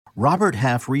Robert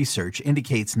Half research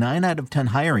indicates 9 out of 10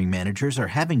 hiring managers are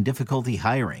having difficulty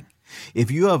hiring.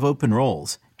 If you have open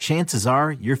roles, chances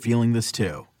are you're feeling this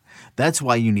too. That's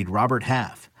why you need Robert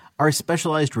Half. Our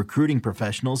specialized recruiting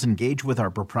professionals engage with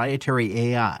our proprietary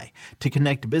AI to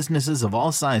connect businesses of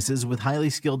all sizes with highly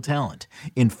skilled talent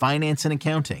in finance and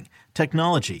accounting,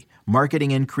 technology,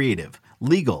 marketing and creative,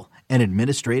 legal, and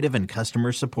administrative and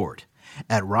customer support.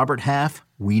 At Robert Half,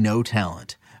 we know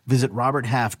talent. Visit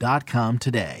roberthalf.com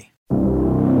today.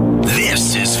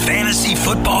 This is Fantasy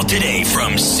Football Today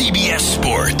from CBS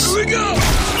Sports. Here we go!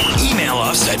 Email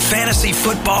us at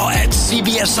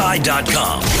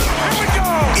fantasyfootball@cbsi.com. Here we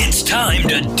go! It's time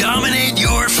to dominate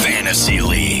your fantasy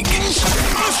league.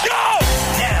 Let's go!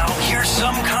 Now, here's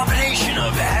some combination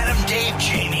of Adam, Dave,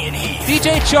 Jamie, and Heath.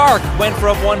 DJ Chark went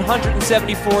from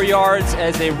 174 yards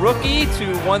as a rookie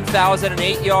to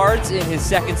 1,008 yards in his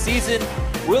second season.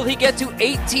 Will he get to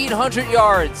 1,800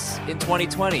 yards in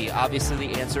 2020? Obviously,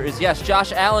 the answer is yes.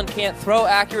 Josh Allen can't throw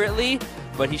accurately,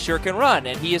 but he sure can run,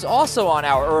 and he is also on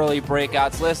our early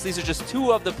breakouts list. These are just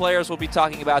two of the players we'll be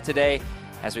talking about today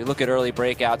as we look at early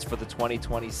breakouts for the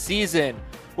 2020 season.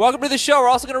 Welcome to the show. We're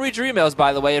also going to read your emails,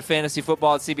 by the way, at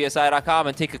fantasyfootball@cbsi.com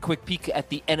and take a quick peek at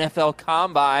the NFL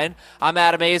Combine. I'm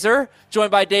Adam Azer,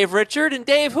 joined by Dave Richard. And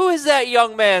Dave, who is that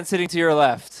young man sitting to your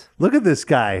left? Look at this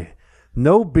guy.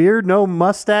 No beard, no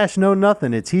mustache, no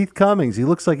nothing. It's Heath Cummings. He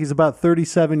looks like he's about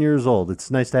 37 years old.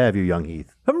 It's nice to have you, young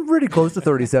Heath. I'm pretty close to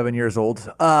 37 years old.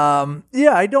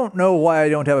 Yeah, I don't know why I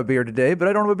don't have a beard today, but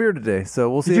I don't have a beard today. So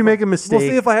we'll see. Did you make a mistake? We'll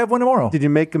see if I have one tomorrow. Did you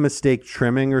make a mistake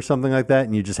trimming or something like that,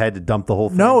 and you just had to dump the whole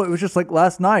thing? No, it was just like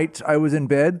last night. I was in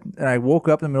bed, and I woke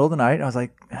up in the middle of the night, and I was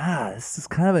like, this is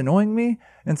kind of annoying me.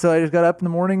 And so I just got up in the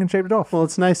morning and shaved it off. Well,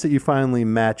 it's nice that you finally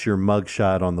match your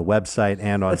mugshot on the website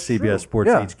and on That's CBS true. Sports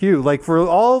Yeah. HQ. Like for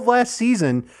all of last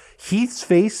season, Heath's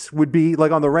face would be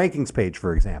like on the rankings page,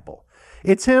 for example.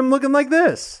 It's him looking like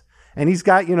this. And he's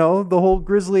got, the whole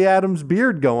Grizzly Adams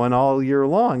beard going all year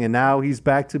long. And now he's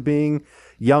back to being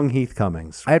young Heath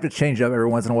Cummings. I have to change up every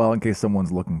once in a while in case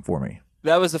someone's looking for me.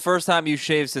 That was the first time you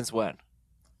shaved since when?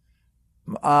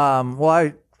 Are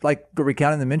we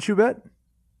counting the Minshew bet?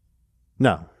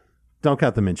 No, don't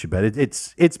count the Minshew bet.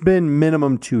 It's been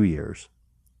minimum 2 years.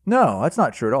 No, that's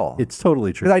not true at all. It's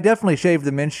totally true. Because I definitely shaved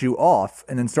the Minshew off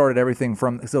and then started everything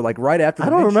from right after. I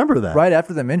don't remember that. Right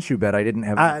after the Minshew bet, I didn't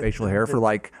have facial hair for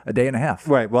like a day and a half.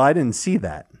 Right. Well, I didn't see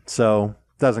that, so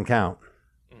it doesn't count.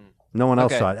 No one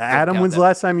else saw it. Adam, when's the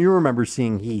last time you remember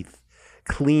seeing Heath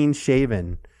clean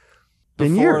shaven?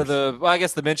 In years. I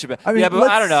guess the Minshew bet. I mean, yeah, but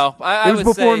I don't know. It was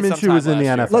before Minshew was in the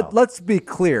NFL. Let's be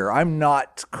clear. I'm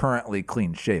not currently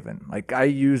clean shaven. Like I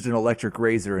used an electric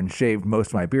razor and shaved most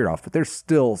of my beard off, but there's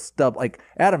still stub. Like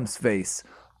Adam's face,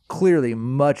 clearly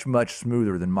much, much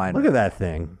smoother than mine. Look at that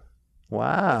thing.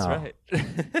 Wow. That's right.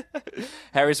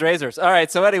 Harry's Razors. All right,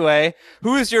 so anyway,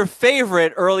 who is your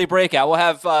favorite early breakout? We'll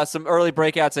have some early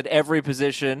breakouts at every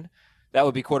position. That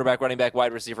would be quarterback, running back,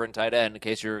 wide receiver, and tight end, in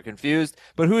case you're confused.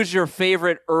 But who is your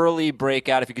favorite early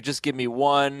breakout? If you could just give me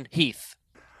one. Heath.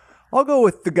 I'll go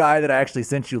with the guy that I actually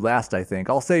sent you last, I think.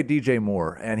 I'll say DJ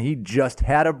Moore, and he just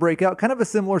had a breakout. Kind of a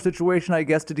similar situation, I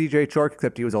guess, to DJ Chark,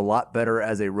 except he was a lot better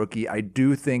as a rookie. I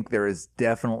do think there is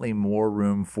definitely more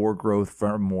room for growth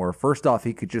from Moore. First off,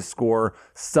 he could just score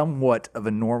somewhat of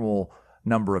a normal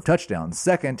number of touchdowns.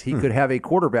 Second, he could have a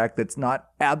quarterback that's not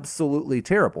absolutely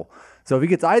terrible. So if he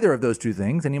gets either of those two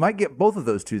things, and he might get both of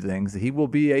those two things, he will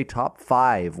be a top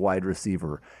 5 wide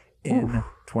receiver in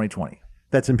 2020.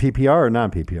 That's in PPR or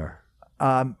non-PPR?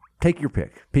 Take your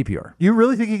pick. PPR. You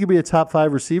really think he could be a top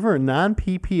 5 receiver in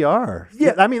non-PPR?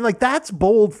 Yeah. I mean, that's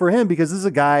bold for him because this is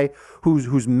a guy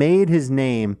who's made his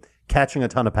name catching a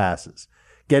ton of passes,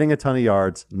 getting a ton of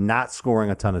yards, not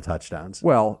scoring a ton of touchdowns.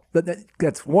 Well,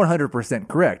 that's 100%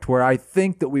 correct. Where I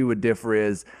think that we would differ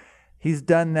is he's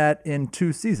done that in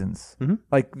 2 seasons. Mm-hmm.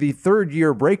 Like the third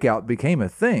year breakout became a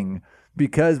thing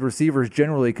because receivers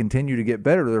generally continue to get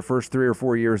better their first 3 or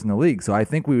 4 years in the league. So I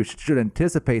think we should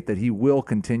anticipate that he will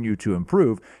continue to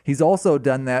improve. He's also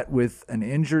done that with an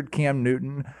injured Cam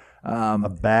Newton. A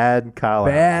bad Kyle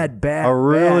Allen. A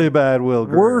really bad Will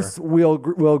Grier. Worse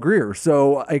Will Grier.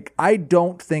 So I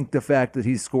don't think the fact that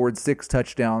he's scored 6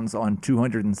 touchdowns on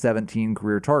 217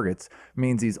 career targets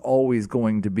means he's always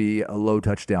going to be a low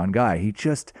touchdown guy. He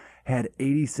just had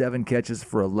 87 catches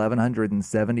for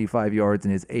 1,175 yards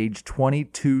in his age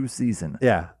 22 season.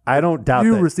 Yeah, I don't doubt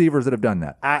Few that. receivers that have done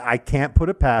that. I can't put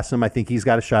it past him. I think he's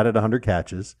got a shot at 100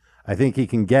 catches. I think he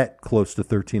can get close to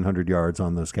 1,300 yards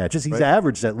on those catches. He's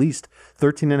averaged at least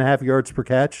 13 and a half yards per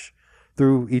catch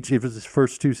through each of his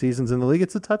first 2 seasons in the league.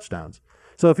 It's the touchdowns.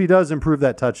 So if he does improve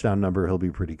that touchdown number, he'll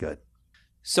be pretty good.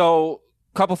 So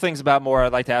Couple things about Moore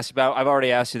I'd like to ask you about. I've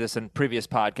already asked you this in previous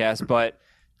podcasts, but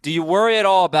do you worry at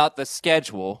all about the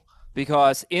schedule?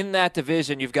 Because in that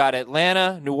division, you've got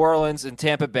Atlanta, New Orleans, and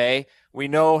Tampa Bay. We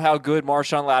know how good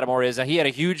Marshawn Lattimore is. He had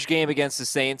a huge game against the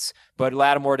Saints, but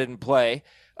Lattimore didn't play.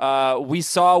 We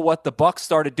saw what the Bucs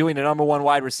started doing to number one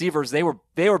wide receivers. They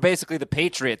were basically the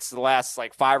Patriots the last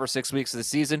 5 or 6 weeks of the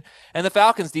season, and the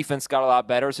Falcons' defense got a lot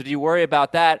better. So do you worry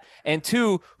about that? And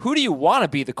two, who do you want to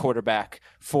be the quarterback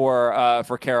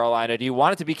for Carolina? Do you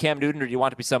want it to be Cam Newton, or do you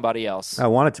want it to be somebody else? I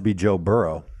want it to be Joe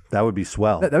Burrow. That would be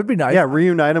swell. That would be nice. Yeah,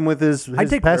 reunite him with his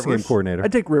passing game coordinator.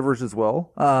 I'd take Rivers as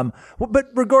well. But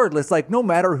regardless, no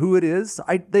matter who it is,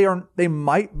 they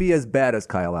might be as bad as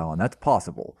Kyle Allen. That's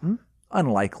possible.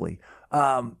 Unlikely.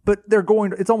 But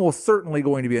it's almost certainly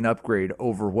going to be an upgrade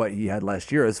over what he had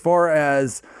last year. As far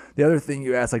as the other thing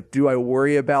you asked, do I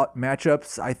worry about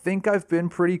matchups? I think I've been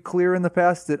pretty clear in the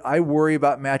past that I worry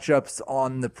about matchups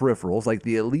on the peripherals, like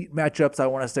the elite matchups I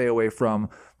want to stay away from,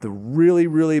 the really,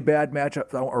 really bad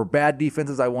matchups or bad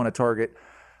defenses I want to target.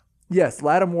 Yes,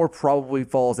 Lattimore probably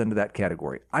falls into that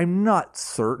category. I'm not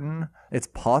certain. It's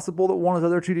possible that one of the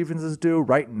other two defenses do.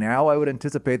 Right now, I would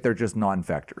anticipate they're just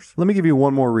non-factors. Let me give you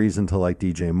one more reason to like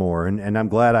DJ Moore, and I'm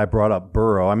glad I brought up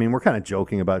Burrow. I mean, we're kind of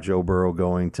joking about Joe Burrow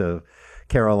going to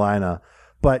Carolina,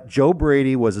 but Joe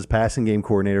Brady was his passing game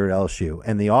coordinator at LSU,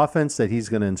 and the offense that he's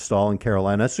going to install in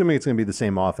Carolina, assuming it's going to be the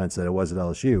same offense that it was at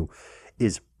LSU,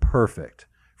 is perfect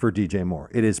for DJ Moore.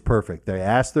 It is perfect. They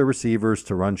ask their receivers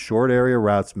to run short area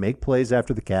routes, make plays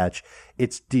after the catch.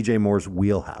 It's DJ Moore's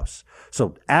wheelhouse.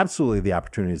 So absolutely the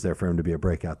opportunity is there for him to be a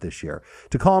breakout this year.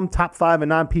 To call him top 5 in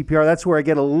non-PPR, that's where I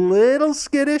get a little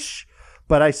skittish,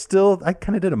 but I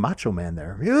kind of did a Macho Man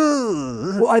there.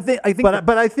 Well, I think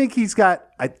I think he's got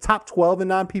a top 12 in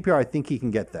non-PPR. I think he can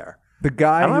get there. The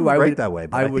guy I don't who have I it would that way,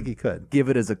 but I think he could give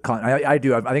it as a I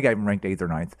do. I think I'm ranked 8th or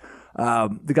 9th.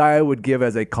 The guy I would give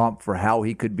as a comp for how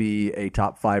he could be a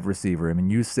top 5 receiver. I mean,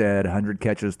 you said 100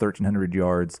 catches, 1,300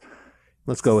 yards.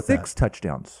 Let's go with 6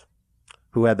 touchdowns.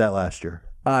 Who had that last year?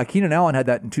 Keenan Allen had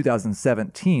that in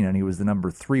 2017, and he was the number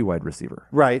 3 wide receiver.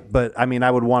 Right, but I mean, I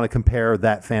would want to compare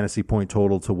that fantasy point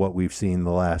total to what we've seen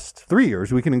the last 3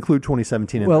 years. We can include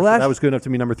 2017 in there. So that was good enough to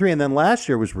be number 3, and then last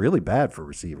year was really bad for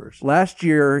receivers. Last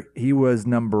year, he was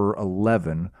number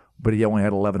 11, but he only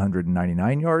had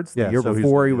 1,199 yards. The year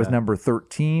before, he was number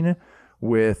 13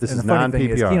 with. This is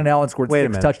non-PPR. Keenan Allen scored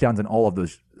 6 touchdowns in all of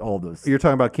those. You're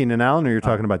talking about Keenan Allen, or you're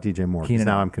talking about DJ Moore?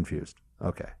 Now I'm confused.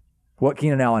 Okay. What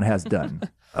Keenan Allen has done.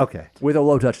 Okay. With a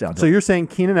low touchdown. So you're saying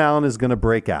Keenan Allen is going to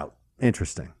break out.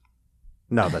 Interesting.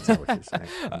 No, that's not what you're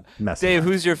saying. Dave,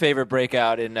 who's your favorite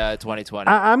breakout in 2020?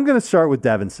 I'm going to start with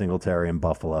Devin Singletary in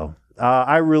Buffalo.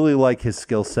 I really like his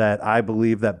skill set. I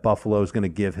believe that Buffalo is going to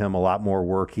give him a lot more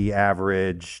work. He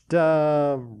averaged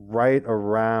right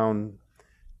around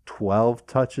 12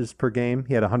 touches per game.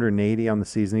 He had 180 on the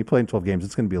season. He played in 12 games.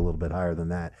 It's going to be a little bit higher than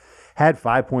that. Had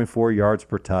 5.4 yards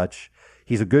per touch.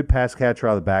 He's a good pass catcher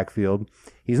out of the backfield.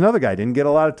 He's another guy. Didn't get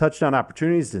a lot of touchdown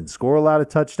opportunities. Didn't score a lot of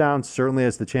touchdowns. Certainly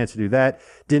has the chance to do that.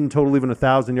 Didn't total even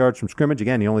 1,000 yards from scrimmage.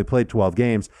 Again, he only played 12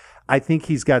 games. I think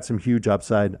he's got some huge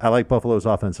upside. I like Buffalo's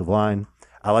offensive line.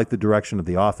 I like the direction of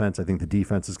the offense. I think the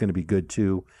defense is going to be good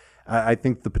too. I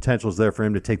think the potential is there for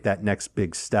him to take that next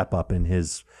big step up in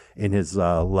his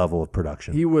level of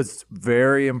production. He was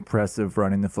very impressive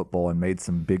running the football and made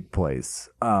some big plays.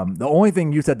 The only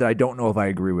thing you said that I don't know if I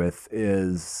agree with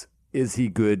is he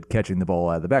good catching the ball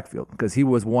out of the backfield? Because he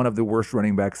was one of the worst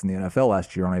running backs in the NFL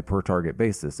last year on a per-target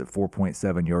basis at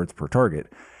 4.7 yards per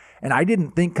target. And I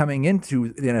didn't think coming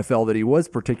into the NFL that he was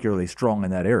particularly strong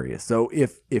in that area. So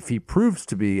if he proves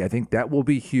to be, I think that will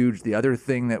be huge. The other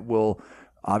thing that will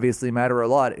obviously matter a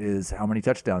lot is how many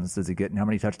touchdowns does he get and how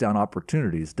many touchdown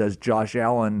opportunities. Does Josh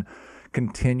Allen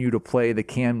continue to play the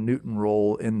Cam Newton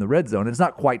role in the red zone? And it's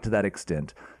not quite to that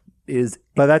extent.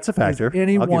 But that's a factor. Is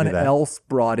anyone else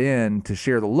brought in to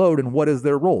share the load, and what is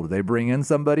their role? Do they bring in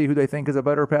somebody who they think is a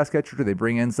better pass catcher? Do they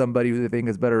bring in somebody who they think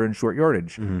is better in short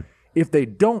yardage? Mm-hmm. If they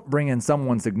don't bring in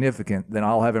someone significant, then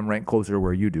I'll have him ranked closer to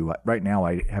where you do. Right now,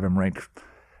 I have him ranked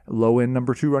low end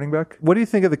number 2 running back. What do you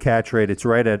think of the catch rate?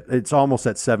 It's almost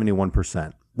at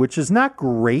 71%, which is not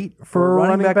great for a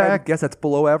running back. I guess that's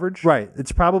below average. Right.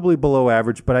 It's probably below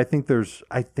average, but I think there's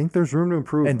room to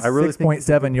improve. And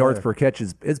 6.7 yards per catch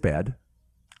is bad.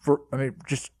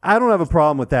 I don't have a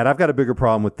problem with that. I've got a bigger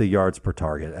problem with the yards per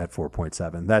target at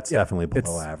 4.7. That's definitely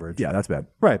below average. Yeah, that's bad.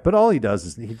 Right, but all he does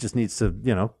is he just needs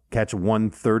to, catch a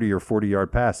 130 or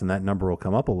 40-yard pass, and that number will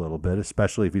come up a little bit,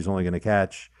 especially if he's only going to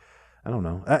catch, I don't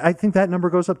know. I think that number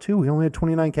goes up too. He only had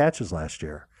 29 catches last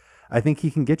year. I think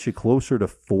he can get you closer to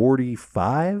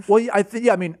 45. Well, I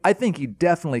think he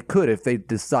definitely could if they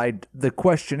decide. The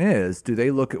question is, do they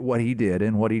look at what he did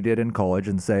and what he did in college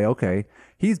and say, okay,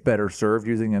 he's better served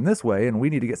using him this way, and we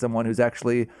need to get someone who's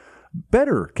actually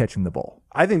better catching the ball.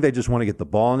 I think they just want to get the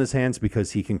ball in his hands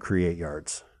because he can create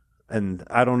yards. And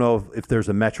I don't know if there's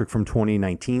a metric from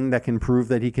 2019 that can prove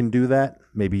that he can do that.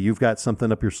 Maybe you've got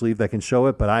something up your sleeve that can show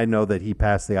it, but I know that he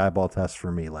passed the eyeball test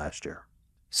for me last year.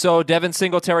 So Devin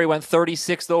Singletary went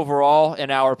 36th overall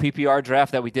in our PPR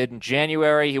draft that we did in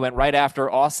January. He went right after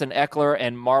Austin Eckler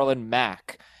and Marlon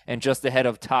Mack, and just ahead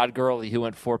of Todd Gurley, who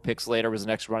went 4 picks later, was the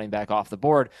next running back off the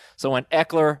board. So went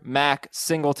Eckler, Mack,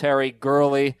 Singletary,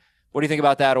 Gurley. What do you think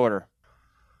about that order?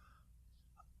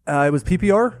 It was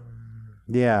PPR?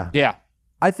 Yeah.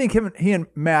 I think he and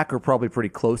Mack are probably pretty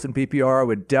close in PPR. I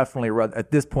would definitely rather,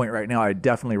 at this point right now, I'd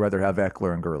definitely rather have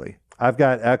Eckler and Gurley. I've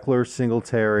got Eckler,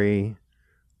 Singletary,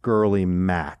 Gurley,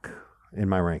 Mack in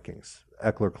my rankings.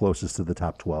 Eckler closest to the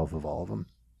top 12 of all of them.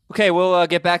 Okay, we'll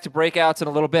get back to breakouts in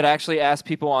a little bit. I actually asked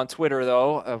people on Twitter,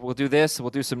 though. We'll do this. We'll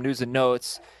do some news and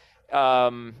notes. You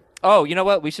know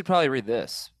what? We should probably read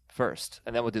this first,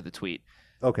 and then we'll do the tweet.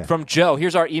 Okay. From Joe,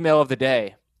 here's our email of the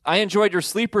day. I enjoyed your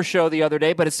sleeper show the other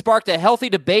day, but it sparked a healthy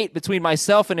debate between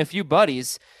myself and a few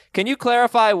buddies. Can you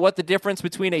clarify what the difference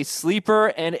between a sleeper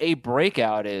and a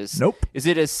breakout is? Nope. Is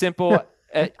it as simple?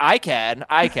 I can.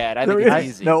 I think it's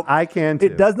easy. Nope. I can too.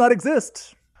 It does not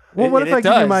exist. Well, what if I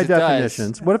give you my It does.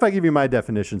 definitions? What if I give you my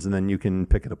definitions and then you can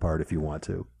pick it apart if you want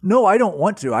to? No, I don't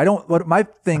want to. What my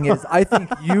thing is, I think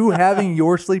you having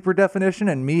your sleeper definition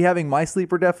and me having my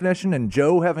sleeper definition and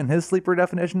Joe having his sleeper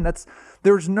definition,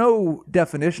 there's no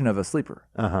definition of a sleeper.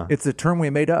 It's a term we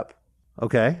made up.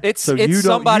 Okay. It's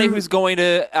somebody who's going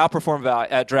to outperform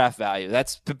at draft value.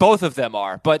 That's both of them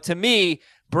are. But to me,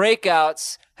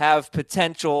 breakouts have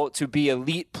potential to be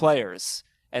elite players.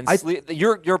 And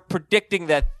you're predicting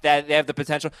that they have the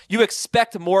potential. You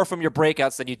expect more from your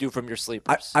breakouts than you do from your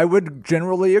sleepers. I would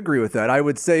generally agree with that. I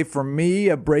would say for me,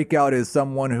 a breakout is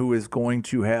someone who is going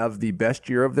to have the best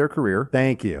year of their career.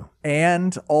 Thank you.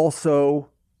 And also,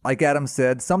 like Adam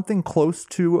said, something close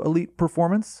to elite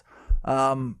performance.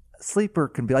 Sleeper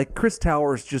can be like Chris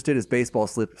Towers just did his baseball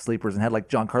sleepers and had like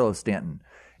Giancarlo Stanton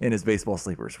in his baseball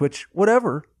sleepers, which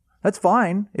whatever. That's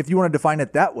fine if you want to define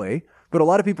it that way. But a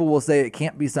lot of people will say it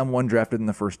can't be someone drafted in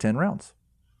the first 10 rounds.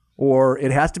 Or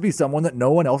it has to be someone that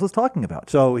no one else is talking about.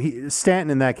 So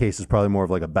Stanton in that case is probably more of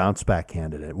like a bounce back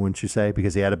candidate, wouldn't you say?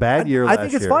 Because he had a bad year last year. I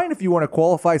think it's fine if you want to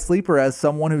qualify sleeper as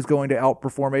someone who's going to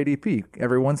outperform ADP.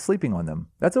 Everyone's sleeping on them.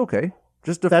 That's okay.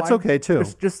 That's okay too.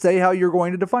 Just say how you're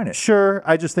going to define it. Sure.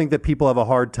 I just think that people have a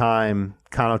hard time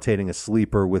connotating a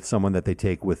sleeper with someone that they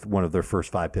take with one of their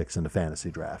first 5 picks in the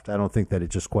fantasy draft. I don't think that it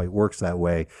just quite works that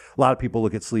way. A lot of people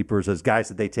look at sleepers as guys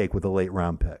that they take with a late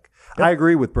round pick. Yep. I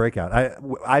agree with breakout.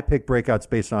 I pick breakouts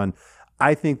based on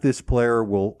I think this player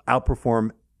will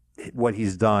outperform what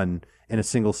he's done in a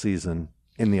single season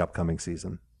in the upcoming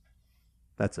season.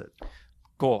 That's it.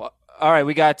 Cool. All right,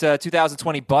 we got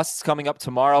 2020 busts coming up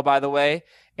tomorrow, by the way,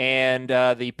 and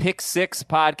the Pick Six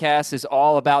podcast is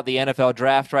all about the NFL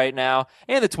draft right now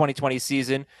and the 2020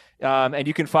 season, and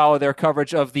you can follow their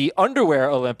coverage of the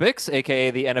Underwear Olympics,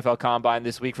 a.k.a. the NFL Combine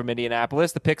this week from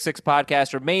Indianapolis. The Pick Six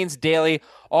podcast remains daily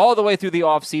all the way through the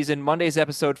offseason. Monday's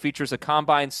episode features a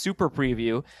Combine super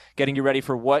preview, getting you ready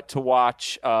for what to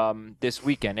watch this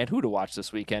weekend and who to watch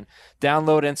this weekend.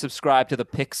 Download and subscribe to the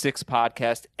Pick Six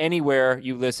podcast anywhere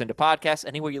you listen to podcasts,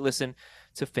 anywhere you listen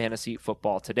to Fantasy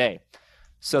Football Today.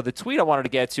 So the tweet I wanted to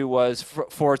get to was,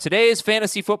 for today's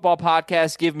Fantasy Football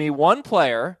podcast, give me one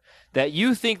player that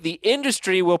you think the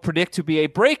industry will predict to be a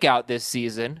breakout this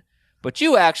season, but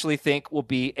you actually think will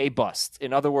be a bust.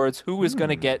 In other words, who is going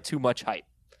to get too much hype?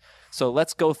 So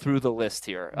let's go through the list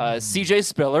here. CJ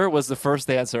Spiller was the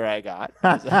first answer I got.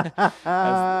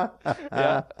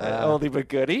 Only but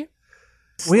goody.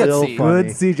 We had good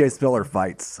CJ Spiller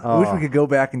fights. I wish we could go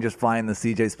back and just find the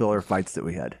CJ Spiller fights that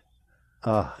we had.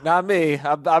 Not me.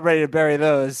 I'm ready to bury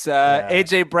those.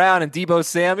 AJ Brown and Deebo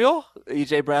Samuel.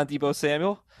 AJ Brown, Deebo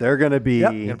Samuel. They're going to be.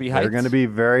 They're going to be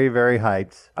very, very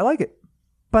hyped. I like it,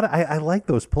 but I like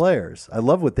those players. I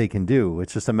love what they can do.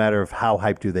 It's just a matter of how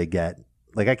hyped do they get.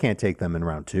 Like I can't take them in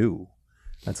round 2.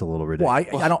 That's a little ridiculous.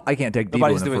 Well, I can't take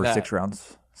Deebo in the first 6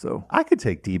 rounds. So I could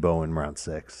take Deebo in round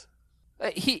 6.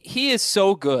 He is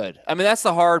so good. I mean, that's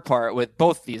the hard part with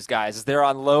both these guys. Is they're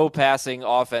on low passing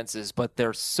offenses, but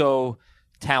they're so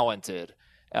talented.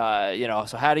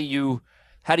 So how do you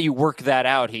work that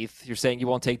out, Heath? You're saying you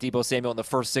won't take Deebo Samuel in the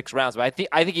first 6 rounds, but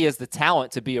I think he has the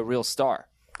talent to be a real star.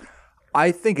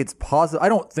 I think it's possible. I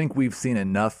don't think we've seen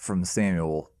enough from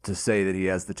Samuel to say that he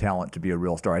has the talent to be a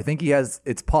real star. I think he has.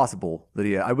 It's possible that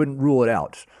I wouldn't rule it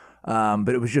out. But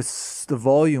it was just the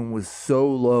volume was so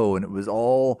low, and it was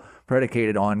all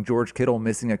predicated on George Kittle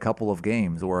missing a couple of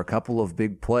games or a couple of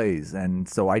big plays. And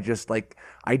so I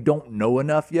don't know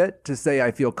enough yet to say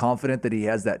I feel confident that he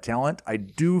has that talent. I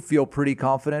do feel pretty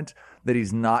confident that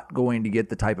he's not going to get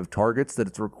the type of targets that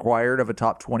it's required of a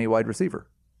top 20 wide receiver.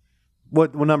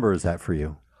 What number is that for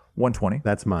you? 120.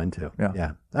 That's mine too.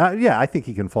 Yeah. Yeah. I think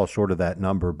he can fall short of that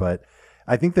number, but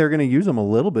I think they're going to use him a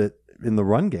little bit in the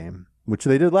run game, which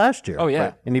they did last year. Oh, yeah.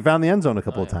 Right? And he found the end zone a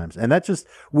couple of times. And that's just,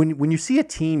 when you see a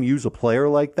team use a player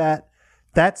like that,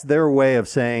 that's their way of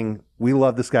saying, we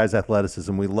love this guy's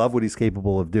athleticism. We love what he's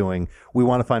capable of doing. We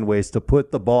want to find ways to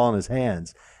put the ball in his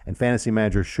hands. And fantasy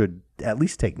managers should at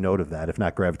least take note of that, if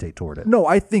not gravitate toward it. No,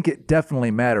 I think it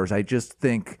definitely matters. I just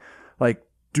think,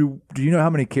 do you know how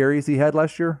many carries he had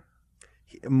last year?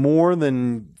 More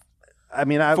than...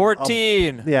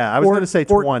 14. I was going to say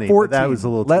 20, 14. but that was a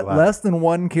little too high. Less than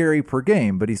one carry per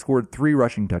game, but he scored 3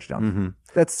 rushing touchdowns. Mm-hmm.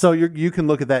 That's so you can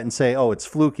look at that and say, oh, it's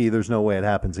fluky. There's no way it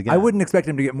happens again. I wouldn't expect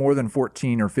him to get more than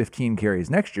 14 or 15 carries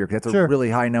next year because that's a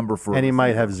really high number for. And he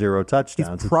might have 0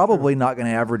 touchdowns. He's probably not going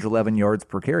to average 11 yards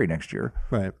per carry next year.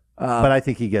 Right. But I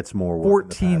think he gets more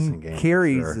work 14 in the passing game,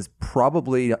 carries is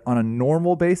probably, on a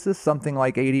normal basis, something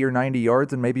like 80 or 90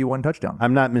 yards and maybe 1 touchdown.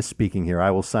 I'm not misspeaking here. I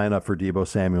will sign up for Deebo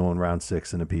Samuel in round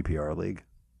 6 in a PPR league.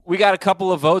 We got a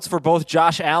couple of votes for both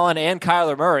Josh Allen and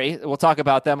Kyler Murray. We'll talk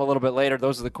about them a little bit later.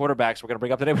 Those are the quarterbacks we're going to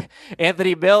bring up today.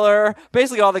 Anthony Miller,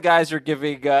 basically all the guys are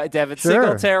giving Devin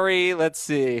Singletary. Let's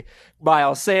see,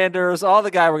 Miles Sanders, all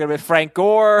the guys we're going to be. Frank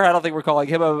Gore. I don't think we're calling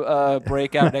him a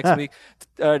breakout next week,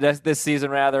 this season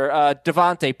rather.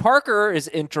 Devontae Parker is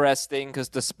interesting because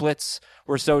the splits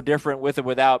were so different with and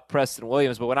without Preston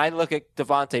Williams. But when I look at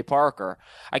Devontae Parker,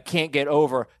 I can't get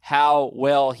over how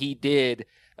well he did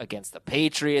against the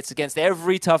Patriots, against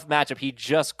every tough matchup. He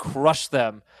just crushed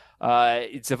them.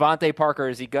 Devontae Parker,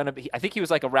 is he going to be? I think he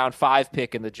was like a round 5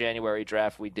 pick in the January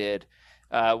draft we did.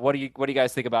 What do you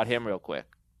guys think about him real quick?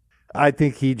 I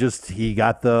think he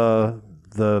got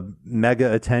the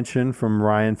mega attention from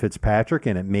Ryan Fitzpatrick,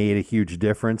 and it made a huge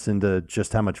difference into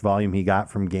just how much volume he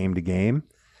got from game to game.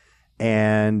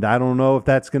 And I don't know if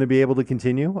that's going to be able to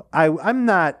continue. I'm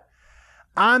not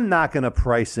going to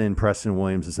price in Preston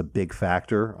Williams as a big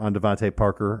factor on Devontae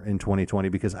Parker in 2020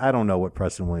 because I don't know what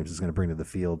Preston Williams is going to bring to the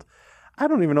field. I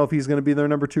don't even know if he's going to be their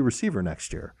number 2 receiver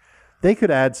next year. They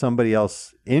could add somebody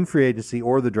else in free agency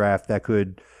or the draft that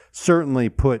could certainly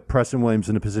put Preston Williams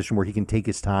in a position where he can take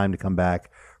his time to come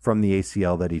back from the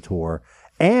ACL that he tore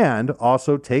and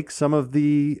also take some of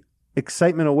the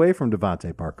excitement away from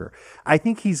Devontae Parker. I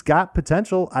think he's got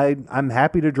potential. I'm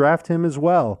happy to draft him as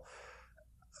well.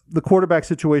 The quarterback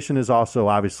situation is also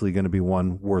obviously going to be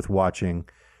one worth watching.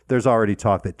 There's already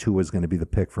talk that Tua is going to be the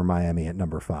pick for Miami at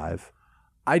number 5.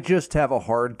 I just have a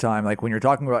hard time. Like when you're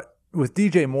talking about with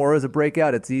DJ Moore as a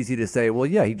breakout, it's easy to say, well,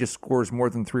 yeah, he just scores more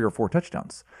than 3 or 4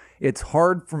 touchdowns. It's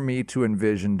hard for me to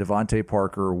envision Devontae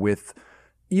Parker with,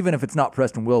 even if it's not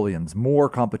Preston Williams, more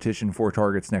competition for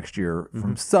targets next year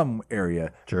from some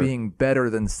area being better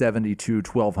than 72,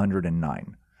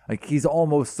 1,209. Like he's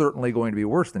almost certainly going to be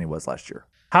worse than he was last year.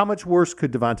 How much worse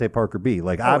could Devontae Parker be?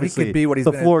 Like obviously, he could be what he's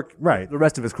the been floor, right? The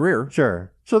rest of his career,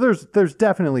 sure. So there's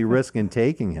definitely risk in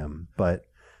taking him, but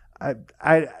I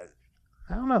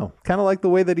don't know. Kind of like the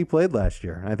way that he played last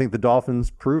year. I think the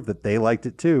Dolphins proved that they liked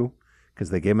it too because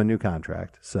they gave him a new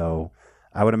contract. So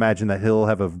I would imagine that he'll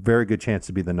have a very good chance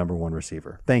to be the number 1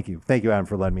 receiver. Thank you, Adam,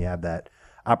 for letting me have that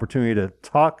opportunity to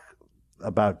talk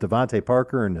about Devontae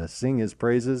Parker and to sing his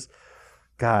praises.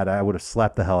 God, I would have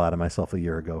slapped the hell out of myself a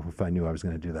year ago if I knew I was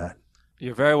going to do that.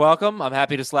 You're very welcome. I'm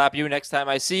happy to slap you next time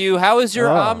I see you. How is your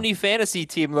Omni Fantasy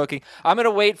team looking? I'm going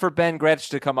to wait for Ben Gretsch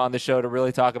to come on the show to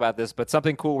really talk about this, but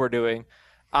something cool we're doing.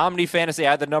 Omni Fantasy,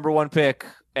 I had the number 1 pick,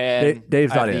 and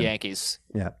Dave's not the in. Yankees.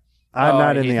 Yeah. I'm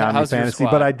not in the Omni Fantasy,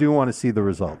 but I do want to see the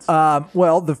results.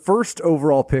 Well, the first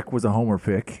overall pick was a homer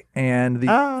pick, and the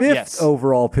 5th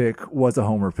overall pick was a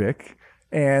homer pick.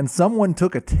 And someone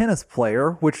took a tennis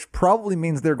player, which probably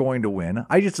means they're going to win.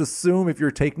 I just assume if you're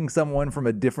taking someone from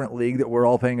a different league that we're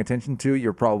all paying attention to,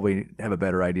 you probably have a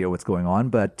better idea what's going on.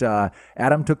 But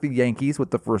Adam took the Yankees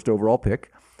with the first overall pick.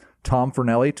 Tom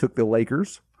Fernelli took the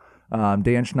Lakers. Dan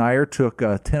Schneier took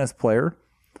a tennis player.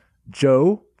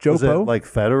 Joe Was Poe. it like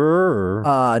Federer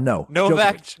or? No.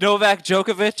 Novak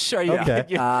Djokovic. Are you, Okay.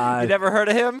 you never heard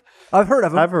of him? I've heard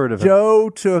of him. I've heard of him. Joe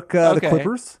took the Okay.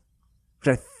 Clippers,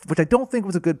 which I don't think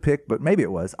was a good pick, but maybe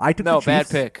it was. I took the Bad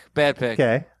Chiefs. pick. Bad pick.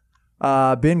 Okay.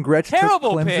 Ben Gretsch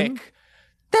Terrible took Clemson. pick.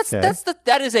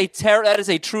 That is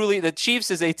a truly, the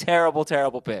Chiefs is a terrible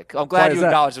pick. I'm glad you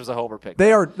acknowledged it was a homer pick.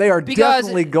 They are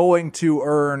definitely going to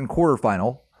earn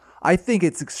quarterfinal. I think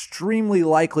it's extremely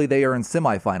likely they earn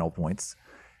semifinal points.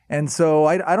 And so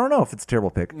I don't know if it's a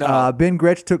terrible pick. No. Ben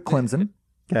Gretsch took Clemson.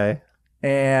 Okay.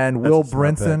 And Will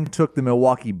Brinson took the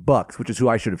Milwaukee Bucks, which is who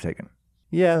I should have taken.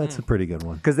 Yeah, that's a pretty good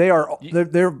one. Because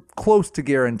they're close to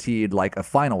guaranteed like a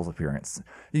finals appearance.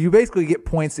 You basically get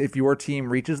points if your team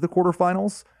reaches the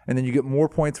quarterfinals, and then you get more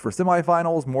points for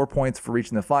semifinals, more points for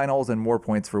reaching the finals, and more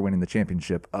points for winning the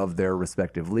championship of their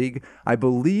respective league. I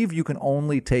believe you can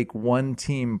only take one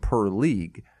team per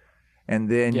league, and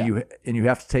then you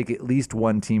have to take at least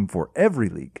one team for every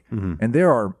league. Mm-hmm. And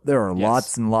there are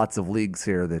lots and lots of leagues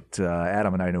here that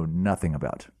Adam and I know nothing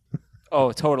about.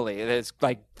 Oh, totally. It's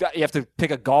like you have to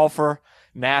pick a golfer,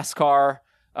 NASCAR,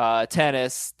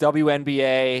 tennis,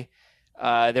 WNBA.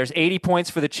 There's 80 points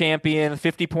for the champion,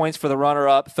 50 points for the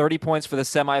runner-up, 30 points for the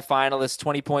semifinalists,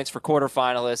 20 points for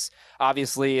quarterfinalists.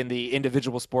 Obviously, in the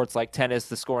individual sports like tennis,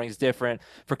 the scoring is different.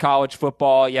 For college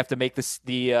football, you have to make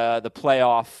the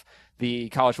playoff, the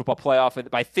college football playoff. And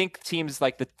I think teams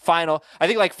like the final, I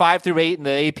think like 5 through 8 in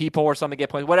the AP poll or something get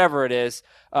points, whatever it is.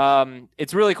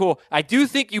 It's really cool. I do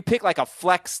think you pick like a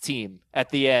flex team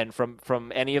at the end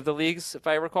from any of the leagues, if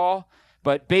I recall.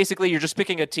 But basically, you're just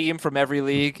picking a team from every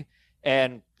league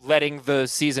and letting the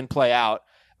season play out,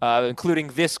 including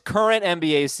this current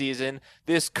NBA season,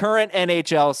 this current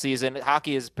NHL season.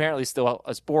 Hockey is apparently still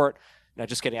a sport. No,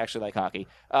 just kidding. I actually like hockey.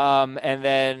 And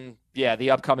then,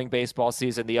 the upcoming baseball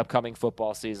season, the upcoming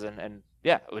football season. And,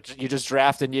 you just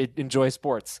draft and you enjoy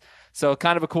sports. So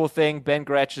kind of a cool thing. Ben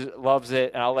Gretsch loves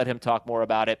it, and I'll let him talk more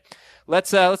about it.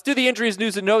 Let's do the injuries,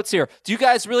 news, and notes here. Do you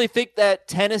guys really think that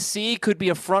Tennessee could be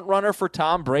a front runner for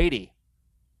Tom Brady?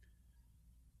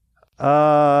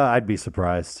 I'd be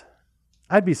surprised.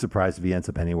 I'd be surprised if he ends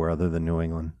up anywhere other than New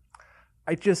England.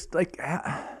 I just are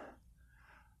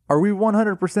we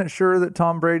 100% sure that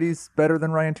Tom Brady's better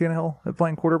than Ryan Tannehill at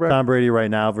playing quarterback? Tom Brady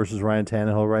right now versus Ryan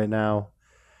Tannehill right now.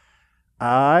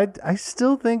 I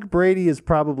still think Brady is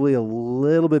probably a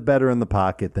little bit better in the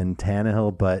pocket than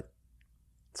Tannehill, but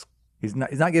he's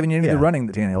not giving you any of the running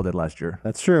that Tannehill did last year.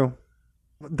 That's true.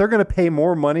 They're going to pay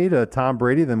more money to Tom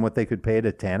Brady than what they could pay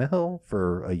to Tannehill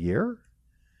for a year?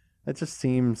 That just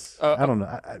seems, I don't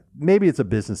know. Maybe it's a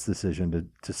business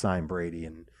decision to sign Brady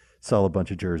and sell a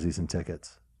bunch of jerseys and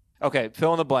tickets. Okay,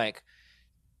 fill in the blank.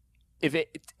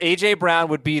 A.J. Brown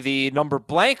would be the number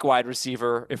blank wide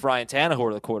receiver if Ryan Tannehill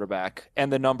were the quarterback,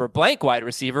 and the number blank wide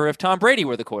receiver if Tom Brady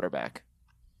were the quarterback.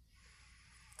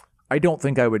 I don't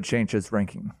think I would change his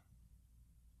ranking.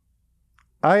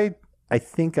 I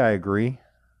think I agree.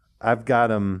 I've got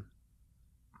him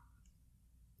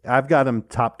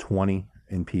top 20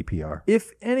 in PPR.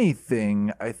 If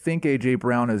anything, I think A.J.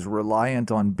 Brown is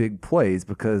reliant on big plays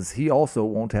because he also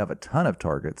won't have a ton of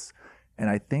targets. And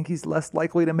I think he's less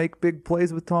likely to make big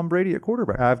plays with Tom Brady at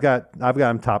quarterback. I've got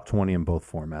him top 20 in both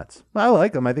formats. I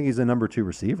like him. I think he's a number 2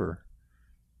 receiver.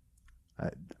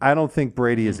 I don't think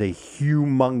Brady is a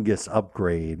humongous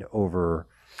upgrade over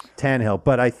Tannehill,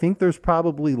 but I think there's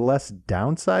probably less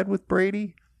downside with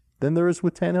Brady than there is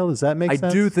with Tannehill. Does that make sense?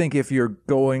 I do think if you're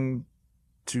going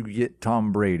to get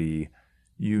Tom Brady,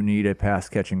 you need a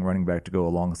pass-catching running back to go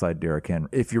alongside Derrick Henry.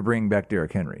 If you're bringing back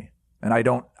Derrick Henry. And I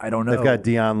don't know. They've got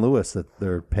Deion Lewis that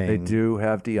they're paying. They do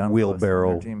have Deion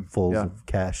wheelbarrow Lewis team. Full of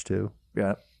cash too.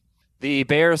 Yeah. The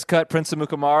Bears cut Prince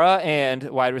Amukamara and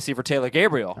wide receiver Taylor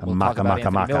Gabriel. We'll talk about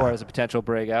Anthony Miller as a potential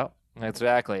breakout.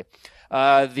 Exactly.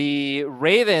 The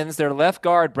Ravens, their left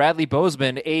guard Bradley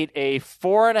Bozeman, ate a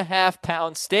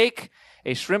 4.5-pound steak,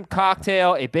 a shrimp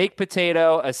cocktail, a baked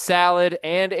potato, a salad,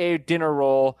 and a dinner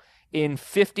roll in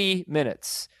 50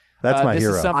 minutes. That's my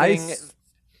hero. Is something,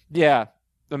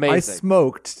 amazing. I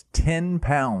smoked 10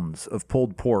 pounds of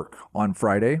pulled pork on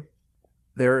Friday.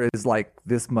 There is like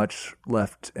this much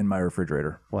left in my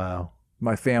refrigerator. Wow.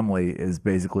 My family is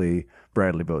basically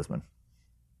Bradley Bozeman.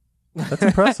 That's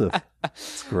impressive.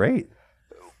 It's great.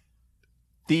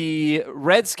 The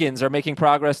Redskins are making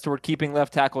progress toward keeping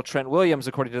left tackle Trent Williams,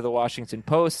 according to the Washington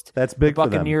Post. That's big for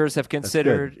them. The Buccaneers have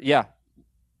considered... Yeah,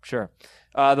 sure.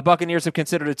 The Buccaneers have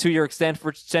considered a 2-year extension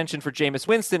for Jameis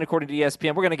Winston, according to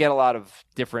ESPN. We're going to get a lot of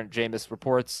different Jameis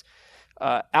reports.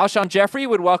 Alshon Jeffrey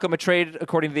would welcome a trade,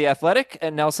 according to The Athletic,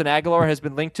 and Nelson Aguilar has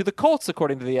been linked to the Colts,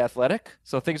 according to The Athletic.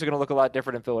 So things are going to look a lot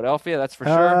different in Philadelphia, that's for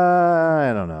sure.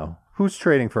 I don't know. Who's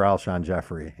trading for Alshon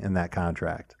Jeffrey in that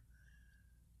contract?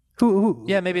 Who?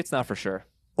 Yeah, maybe it's not for sure.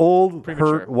 Old,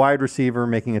 hurt wide receiver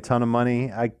making a ton of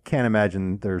money. I can't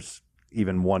imagine there's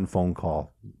even one phone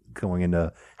call going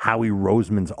into Howie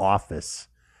Roseman's office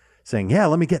saying, yeah,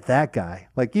 let me get that guy.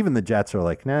 Like, even the Jets are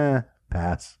like, nah,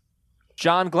 pass.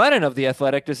 John Glennon of The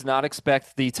Athletic does not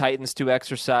expect the Titans to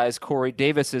exercise Corey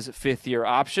Davis's fifth-year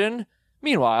option.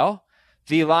 Meanwhile,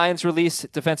 the Lions release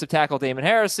defensive tackle Damon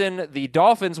Harrison. The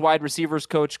Dolphins wide receivers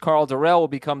coach Carl Durrell will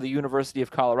become the University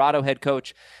of Colorado head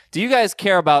coach. Do you guys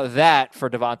care about that for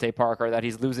Devontae Parker, that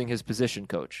he's losing his position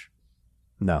coach?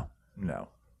 No.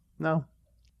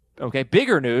 Okay,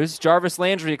 bigger news. Jarvis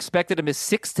Landry expected to miss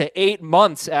 6 to 8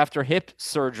 months after hip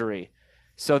surgery.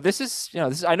 So this is,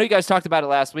 I know you guys talked about it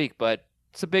last week, but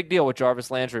it's a big deal with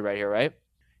Jarvis Landry right here, right?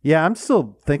 Yeah, I'm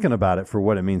still thinking about it for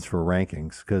what it means for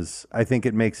rankings, because I think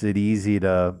it makes it easy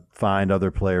to find other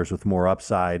players with more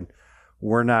upside.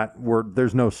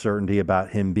 There's no certainty about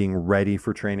him being ready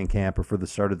for training camp or for the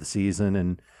start of the season.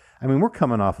 And I mean, we're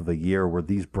coming off of a year where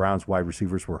these Browns wide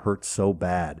receivers were hurt so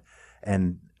bad,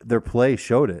 and their play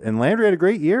showed it. And Landry had a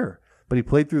great year, but he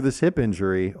played through this hip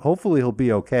injury. Hopefully he'll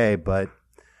be okay, but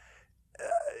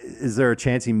is there a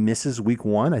chance he misses week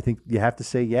 1? I think you have to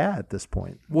say yeah at this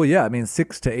point. Well, yeah, I mean,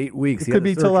 6 to 8 weeks. It could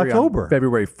be till October.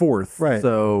 February 4th. Right.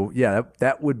 So, yeah,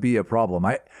 that would be a problem.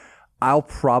 I'll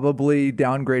probably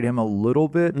downgrade him a little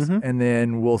bit, and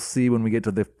then we'll see when we get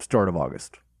to the start of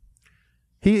August.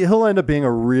 He'll end up being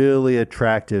a really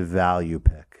attractive value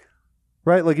pick,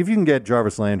 right? Like, if you can get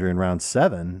Jarvis Landry in round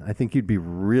 7, I think you'd be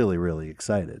really, really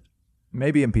excited.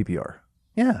 Maybe in PPR.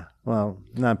 Yeah, well,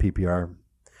 non-PPR.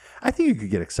 I think you could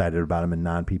get excited about him in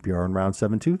non-PPR in round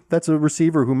 7, too. That's a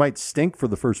receiver who might stink for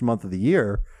the first month of the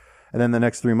year, and then the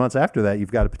next 3 months after that,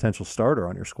 you've got a potential starter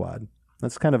on your squad.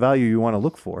 That's the kind of value you want to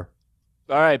look for.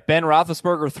 All right, Ben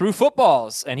Roethlisberger threw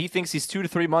footballs, and he thinks he's 2 to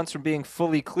 3 months from being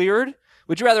fully cleared.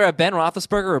 Would you rather have Ben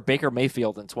Roethlisberger or Baker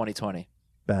Mayfield in 2020?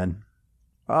 Ben.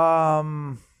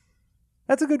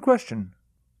 That's a good question.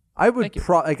 I would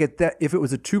get that if it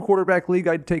was a 2-quarterback league,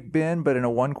 I'd take Ben, but in a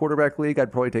 1-quarterback league,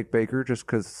 I'd probably take Baker just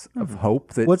because of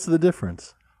hope. What's the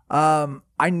difference?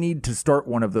 I need to start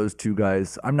one of those two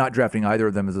guys. I'm not drafting either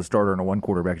of them as a starter in a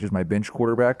 1-quarterback. It's just my bench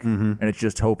quarterback, and it's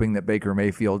just hoping that Baker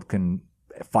Mayfield can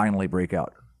finally break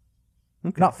out.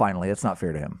 Okay. Not finally. That's not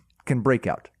fair to him. Can break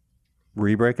out.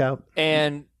 Re-break out?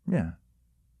 And yeah.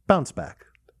 Bounce back.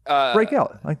 Break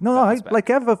out.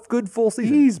 Have a good full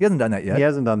season. He hasn't done that yet. He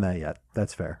hasn't done that yet.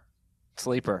 That's fair.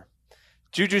 Sleeper.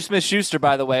 Juju Smith-Schuster,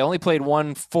 by the way, only played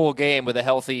 1 full game with a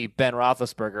healthy Ben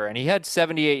Roethlisberger, and he had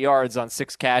 78 yards on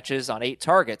 6 catches on 8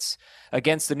 targets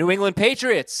against the New England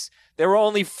Patriots. There were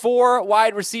only 4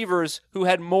 wide receivers who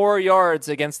had more yards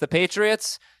against the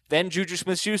Patriots than Juju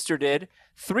Smith-Schuster did.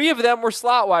 3 of them were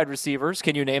slot wide receivers.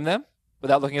 Can you name them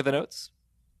without looking at the notes?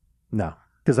 No,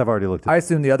 because I've already looked at I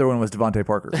assume the other one was Devontae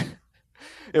Parker.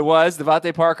 It was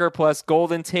Devontae Parker plus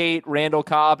Golden Tate, Randall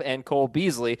Cobb, and Cole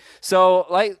Beasley. So,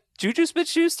 Juju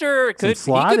Smith-Schuster could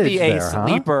be a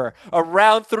sleeper, a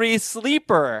round 3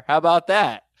 sleeper. How about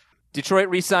that? Detroit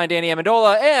re-signed Danny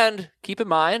Amendola, and keep in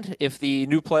mind, if the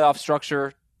new playoff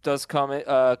structure does come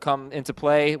into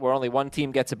play, where only one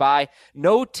team gets a bye,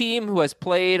 no team who has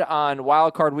played on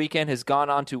Wild Card Weekend has gone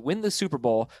on to win the Super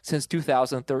Bowl since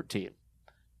 2013.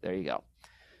 There you go.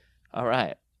 All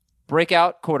right.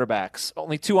 Breakout quarterbacks.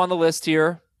 Only 2 on the list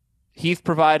here. Heath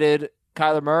provided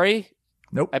Kyler Murray.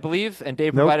 Nope. I believe. And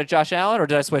Dave provided Josh Allen, or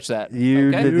did I switch that?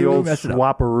 You did the old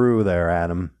swapperoo there,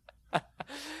 Adam.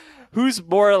 Who's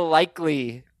more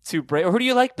likely to break, or who do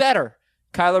you like better?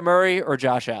 Kyler Murray or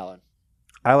Josh Allen?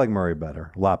 I like Murray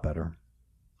better. A lot better.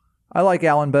 I like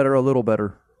Allen better, a little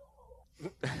better.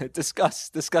 Discuss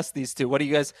these two. What do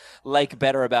you guys like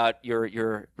better about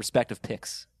your respective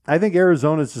picks? I think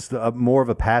Arizona is just more of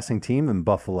a passing team than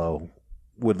Buffalo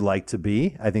would like to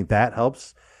be. I think that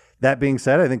helps. That being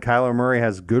said, I think Kyler Murray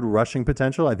has good rushing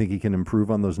potential. I think he can improve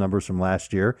on those numbers from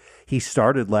last year. He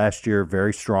started last year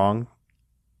very strong,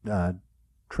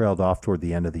 trailed off toward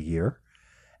the end of the year.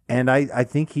 And I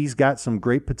think he's got some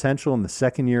great potential in the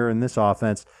second year in this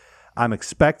offense. I'm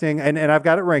expecting, and I've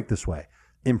got it ranked this way,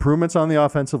 improvements on the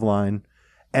offensive line,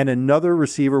 and another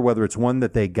receiver, whether it's one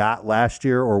that they got last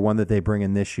year or one that they bring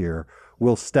in this year,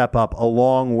 will step up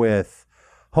along with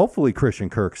hopefully Christian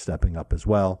Kirk stepping up as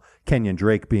well. Kenyon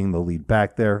Drake being the lead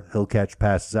back there. He'll catch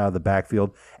passes out of the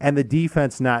backfield. And the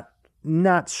defense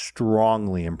not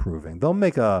strongly improving. They'll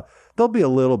be a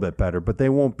little bit better, but they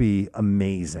won't be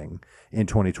amazing in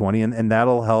 2020. And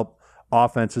that'll help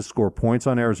offenses score points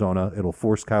on Arizona. It'll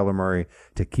force Kyler Murray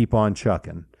to keep on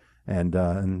chucking.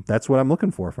 And that's what I'm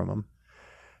looking for from him.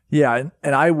 Yeah,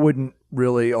 and I wouldn't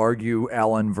really argue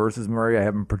Allen versus Murray. I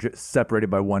have them separated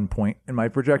by 1 point in my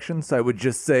projections. I would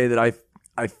just say that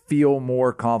I feel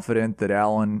more confident that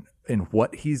Allen in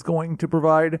what he's going to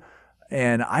provide.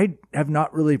 And I have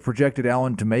not really projected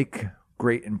Allen to make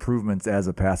great improvements as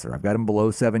a passer. I've got him below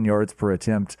 7 yards per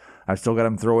attempt. I've still got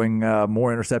him throwing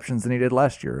more interceptions than he did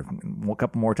last year, a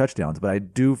couple more touchdowns. But I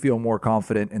do feel more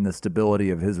confident in the stability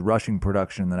of his rushing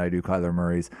production than I do Kyler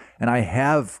Murray's. And I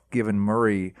have given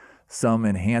Murray some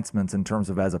enhancements in terms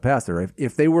of as a passer.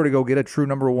 If they were to go get a true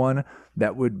number one,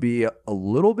 that would be a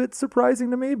little bit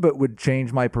surprising to me, but would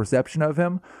change my perception of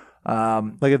him.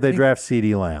 Like if they draft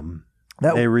CeeDee Lamb,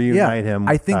 they reunite him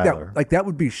with I think Tyler. that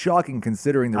would be shocking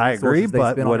considering the I agree, resources they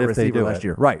but spent what on the if they receiver do last it?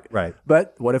 year. Right.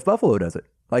 But what if Buffalo does it?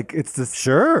 Like, it's just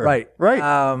Sure. right.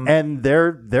 And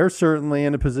they're certainly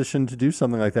in a position to do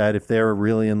something like that if they're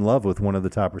really in love with one of the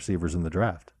top receivers in the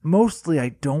draft. Mostly, I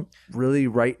don't really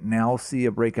right now see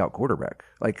a breakout quarterback.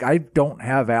 Like, I don't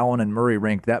have Allen and Murray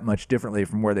ranked that much differently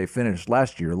from where they finished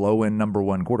last year, low-end number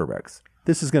one quarterbacks.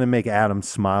 This is going to make Adam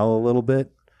smile a little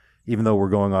bit, even though we're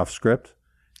going off script.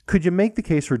 Could you make the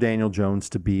case for Daniel Jones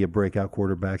to be a breakout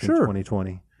quarterback in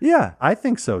 2020? Yeah. I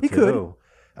think so, too. He could.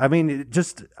 I mean,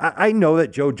 I know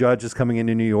that Joe Judge is coming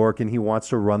into New York and he wants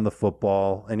to run the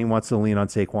football and he wants to lean on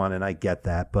Saquon, and I get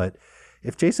that. But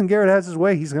if Jason Garrett has his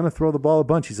way, he's going to throw the ball a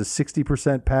bunch. He's a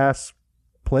 60% pass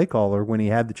play caller when he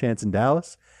had the chance in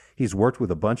Dallas. He's worked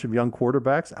with a bunch of young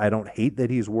quarterbacks. I don't hate that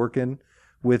he's working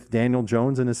with Daniel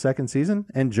Jones in his second season,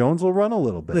 and Jones will run a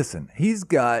little bit. Listen, he's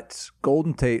got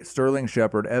Golden Tate, Sterling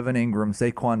Shepard, Evan Ingram,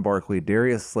 Saquon Barkley,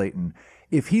 Darius Slayton.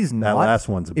 If he's not, that last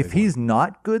one's a big if he's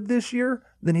not good this year,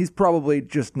 then he's probably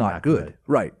just not good.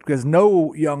 Right. Because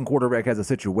no young quarterback has a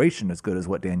situation as good as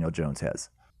what Daniel Jones has.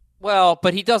 Well,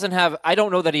 but he doesn't have, I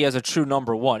don't know that he has a true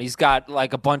number one. He's got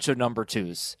like a bunch of number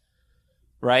twos,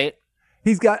 right?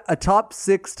 He's got a top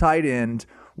 6 tight end,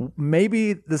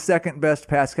 maybe the second best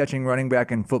pass catching running back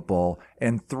in football,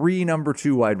 and 3 number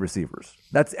 2 wide receivers.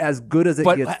 That's as good as it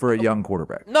gets for a young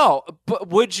quarterback. No, but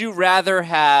would you rather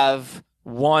have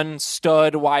one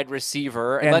stud wide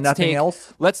receiver and nothing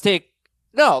else? Let's take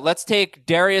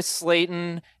Darius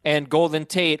Slayton and Golden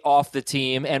Tate off the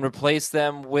team and replace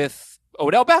them with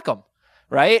Odell Beckham,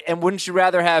 right? And wouldn't you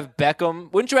rather have Beckham,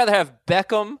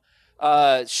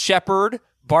 Shepard,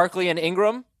 Barkley, and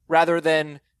Ingram rather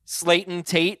than Slayton,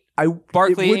 Tate,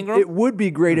 Barkley, Ingram? It would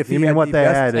be great if he had the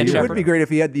best. It would be great if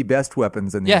he had the best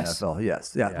weapons in the NFL.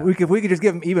 Yes, yeah. If we could just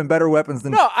give him even better weapons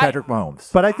than Patrick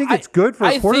Mahomes. But I think it's good for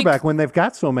a quarterback when they've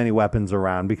got so many weapons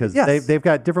around, because they've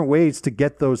got different ways to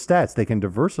get those stats. They can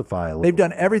diversify a little. They've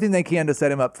done everything they can to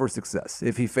set him up for success.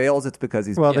 If he fails, it's because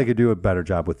he's they could do a better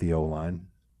job with the O-line,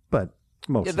 but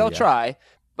mostly they'll try.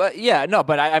 But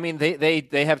I mean,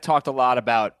 they have talked a lot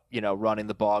about, running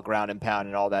the ball, ground and pound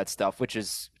and all that stuff, which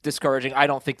is discouraging. I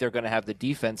don't think they're going to have the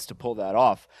defense to pull that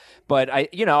off. But I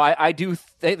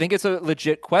think it's a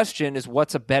legit question, is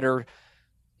what's a better,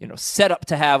 setup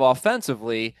to have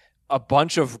offensively, a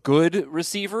bunch of good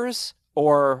receivers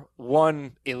or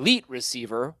one elite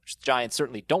receiver, which the Giants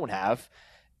certainly don't have,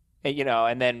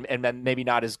 and then maybe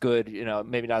not as good,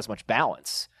 maybe not as much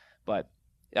balance, but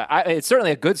it's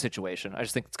certainly a good situation. I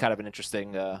just think it's kind of an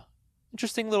interesting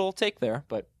little take there,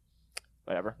 but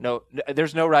whatever. No,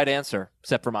 there's no right answer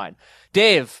except for mine.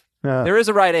 Dave, there is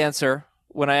a right answer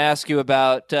when I ask you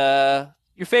about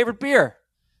your favorite beer.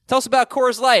 Tell us about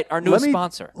Coors Light, our newest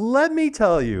sponsor. Let me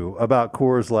tell you about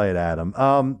Coors Light, Adam.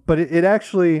 But it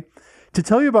actually, to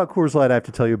tell you about Coors Light, I have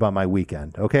to tell you about my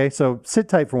weekend. Okay, so sit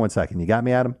tight for 1 second. You got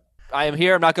me, Adam? I am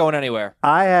here. I'm not going anywhere.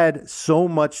 I had so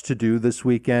much to do this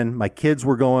weekend. My kids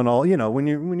were going all, when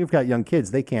you've got young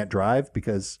kids, they can't drive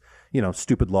because,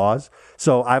 stupid laws.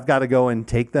 So I've got to go and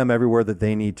take them everywhere that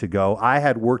they need to go. I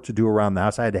had work to do around the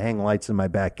house. I had to hang lights in my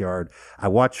backyard. I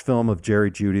watched film of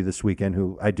Jerry Jeudy this weekend,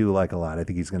 who I do like a lot. I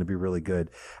think he's going to be really good.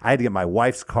 I had to get my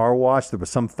wife's car washed. There was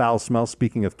some foul smell,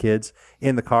 speaking of kids,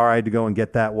 in the car. I had to go and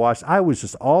get that washed. I was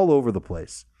just all over the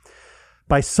place.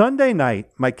 By Sunday night,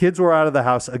 my kids were out of the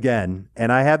house again,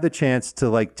 and I had the chance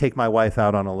to take my wife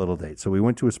out on a little date. So we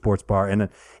went to a sports bar, and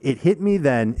it hit me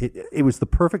then. It was the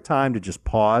perfect time to just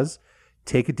pause,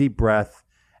 take a deep breath,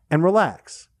 and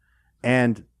relax.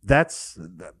 And that's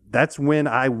when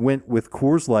I went with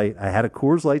Coors Light. I had a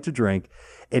Coors Light to drink,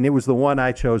 and it was the one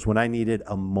I chose when I needed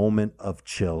a moment of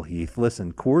chill, Heath.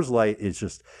 Listen, Coors Light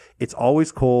is it's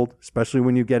always cold, especially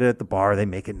when you get it at the bar. They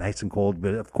make it nice and cold,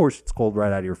 but of course it's cold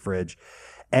right out of your fridge.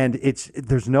 And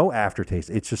there's no aftertaste.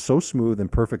 It's just so smooth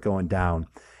and perfect going down.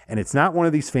 And it's not one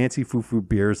of these fancy foo-foo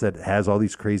beers that has all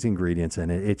these crazy ingredients in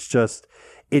it. It's just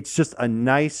a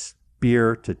nice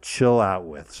beer to chill out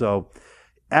with. So,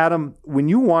 Adam, when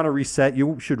you want to reset,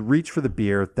 you should reach for the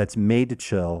beer that's made to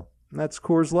chill. And that's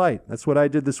Coors Light. That's what I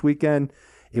did this weekend.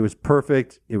 It was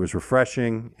perfect. It was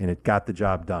refreshing, and it got the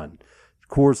job done.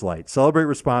 Coors Light. Celebrate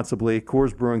responsibly.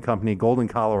 Coors Brewing Company, Golden,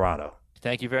 Colorado.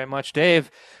 Thank you very much,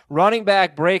 Dave. Running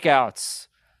back breakouts.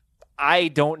 I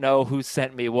don't know who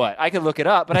sent me what. I can look it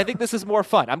up, but I think this is more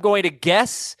fun. I'm going to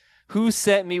guess who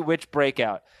sent me which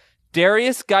breakout.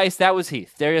 Darius Geis, that was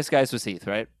Heath. Darius Geis was Heath,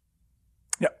 right?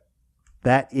 Yep.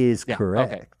 That is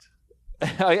correct. Okay.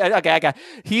 Okay, I got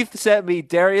Heath sent me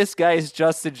Darius Geis,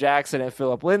 Justin Jackson, and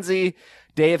Phillip Lindsay.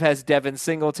 Dave has Devin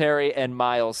Singletary and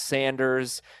Miles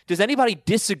Sanders. Does anybody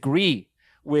disagree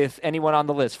with anyone on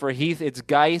the list? For Heath, it's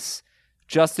Geis,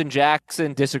 Justin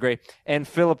Jackson, disagree, and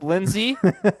Phillip Lindsay.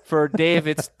 For Dave,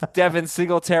 it's Devin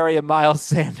Singletary and Miles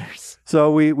Sanders.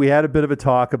 So we had a bit of a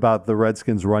talk about the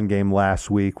Redskins run game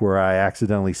last week where I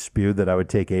accidentally spewed that I would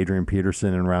take Adrian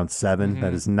Peterson in round 7. Mm-hmm.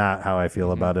 That is not how I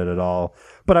feel about it at all.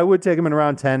 But I would take him in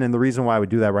round 10, and the reason why I would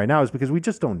do that right now is because we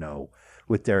just don't know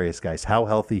with Darius Geis how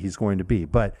healthy he's going to be.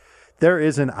 But there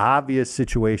is an obvious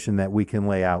situation that we can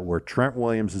lay out where Trent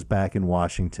Williams is back in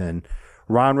Washington.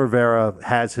 Ron Rivera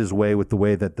has his way with the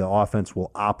way that the offense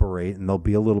will operate, and they'll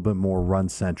be a little bit more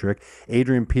run-centric.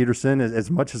 Adrian Peterson, as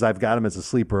much as I've got him as a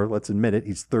sleeper, let's admit it,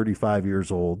 he's 35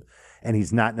 years old, and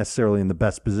he's not necessarily in the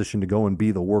best position to go and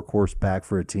be the workhorse back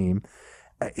for a team.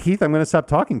 Heath, I'm going to stop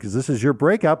talking because this is your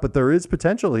breakout, but there is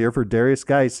potential here for Darius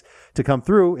Geis to come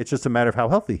through. It's just a matter of how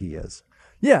healthy he is.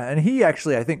 Yeah, and he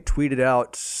actually, I think, tweeted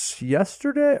out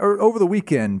yesterday or over the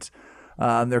weekend.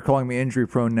 They're calling me injury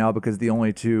prone now because the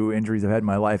only 2 injuries I've had in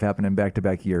my life happened in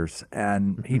back-to-back years.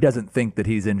 And he doesn't think that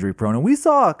he's injury prone. And we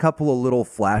saw a couple of little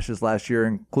flashes last year,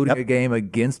 including a game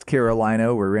against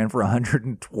Carolina where he ran for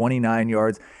 129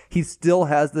 yards. He still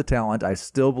has the talent. I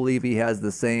still believe he has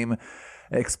the same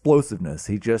explosiveness.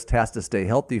 He just has to stay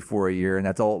healthy for a year, and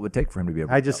that's all it would take for him to be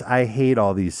able to I hate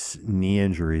all these knee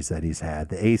injuries that he's had.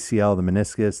 The ACL, the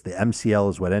meniscus, the MCL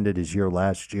is what ended his year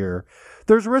last year.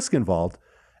 There's risk involved.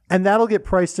 And that'll get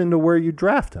priced into where you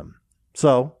draft him.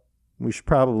 So we should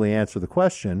probably answer the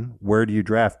question, where do you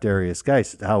draft Darius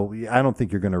Geis? I don't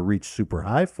think you're going to reach super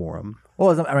high for him.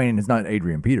 Well, I mean, it's not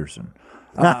Adrian Peterson.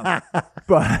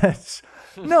 But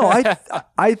no,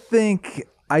 I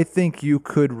think you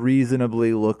could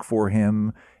reasonably look for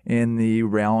him in the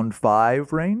round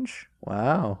 5 range.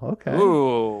 Wow. Okay.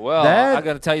 Ooh, well, I'm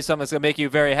going to tell you something that's going to make you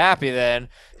very happy then,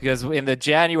 because in the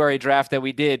January draft that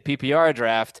we did, PPR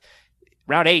draft,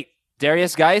 round 8,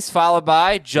 Darius Geis, followed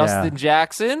by Justin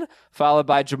Jackson, followed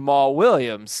by Jamal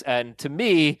Williams. And to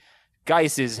me,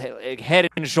 Geis is head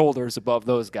and shoulders above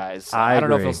those guys. I don't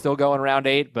know if he'll still go in round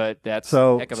 8, but that's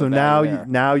heck of a value there.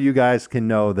 Now you guys can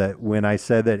know that when I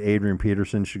said that Adrian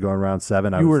Peterson should go in round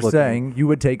 7, you were saying you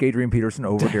would take Adrian Peterson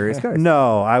over Darius Geis.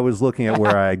 No, I was looking at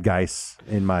where I had Geis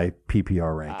in my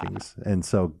PPR rankings. And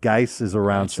so Geis is a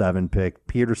round 7 pick,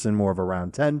 Peterson more of a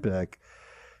round 10 pick.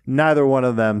 Neither one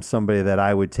of them somebody that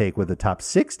I would take with a top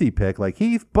 60 pick like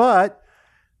Heath, but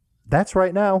that's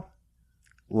right now.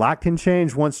 Lot can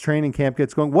change once training camp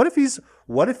gets going. What if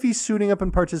he's suiting up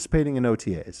and participating in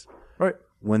OTAs? Right.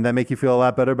 Wouldn't that make you feel a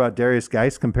lot better about Darius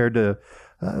Geis compared to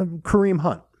Kareem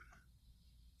Hunt?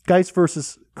 Geis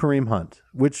versus Kareem Hunt,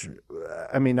 which,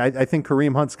 I mean, I think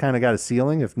Kareem Hunt's kind of got a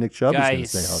ceiling if Nick Chubb is going to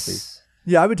stay healthy.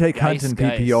 Yeah, I would take Hunt in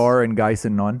PPR and Geis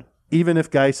in none. Even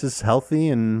if Geis is healthy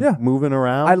and moving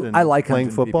around I like playing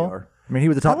him football. PPR. I mean, he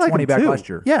was a top 20 back last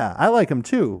year. Yeah, I like him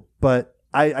too. But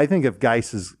I think if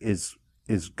Geis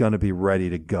is going to be ready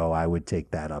to go, I would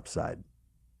take that upside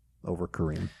over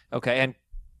Kareem. Okay, and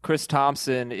Chris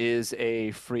Thompson is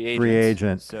a free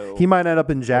agent. So he might end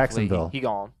up in Jacksonville. He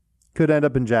gone. Could end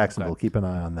up in Jacksonville. Okay. Keep an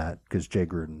eye on that because Jay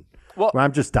Gruden. Well,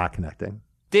 I'm just dot connecting.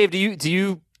 Dave, do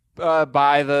you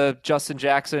buy the Justin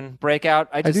Jackson breakout?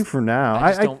 I do for now.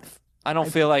 I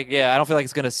don't feel like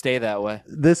it's going to stay that way.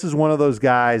 This is one of those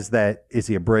guys that, is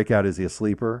he a breakout? Is he a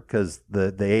sleeper? Because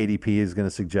the ADP is going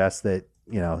to suggest that,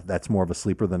 that's more of a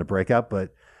sleeper than a breakout.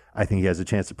 But I think he has a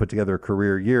chance to put together a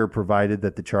career year, provided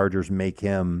that the Chargers make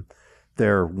him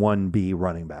their 1B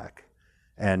running back.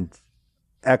 And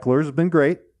Eckler's been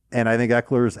great. And I think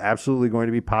Eckler is absolutely going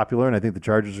to be popular. And I think the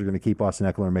Chargers are going to keep Austin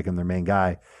Eckler and make him their main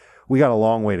guy. We got a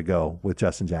long way to go with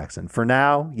Justin Jackson. For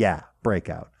now,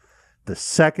 breakout. The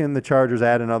second the Chargers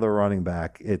add another running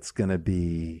back, it's going to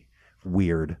be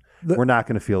weird. We're not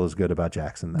going to feel as good about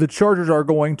Jackson then. The Chargers are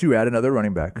going to add another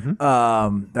running back.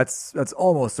 Mm-hmm. That's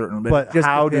almost certain. But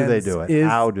how do they do it?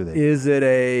 Is it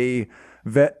a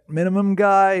vet minimum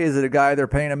guy? Is it a guy they're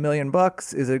paying $1 million?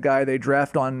 Is it a guy they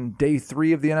draft on day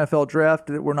 3 of the NFL draft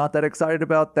that we're not that excited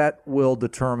about? That will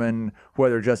determine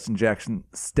whether Justin Jackson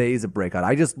stays a breakout.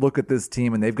 I just look at this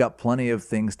team and they've got plenty of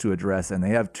things to address, and they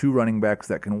have 2 running backs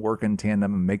that can work in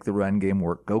tandem and make the run game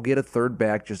work. Go get a third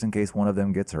back just in case one of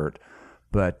them gets hurt.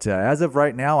 But as of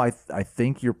right now, I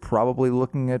think you're probably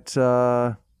looking at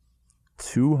 2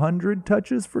 200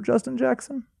 touches for Justin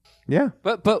Jackson. Yeah.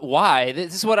 But why?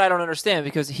 This is what I don't understand,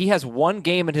 because he has one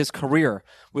game in his career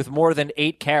with more than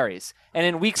 8 carries. And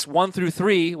in weeks 1 through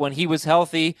 3, when he was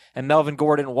healthy and Melvin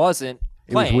Gordon wasn't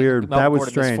playing. It was weird. Melvin That was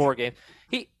Gordon strange. 4 games.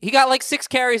 He got like 6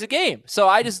 carries a game. So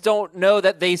I just don't know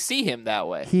that they see him that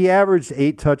way. He averaged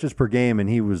 8 touches per game, and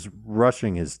he was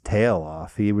rushing his tail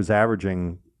off. He was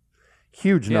averaging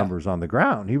huge numbers on the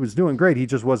ground. He was doing great. He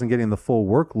just wasn't getting the full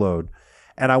workload.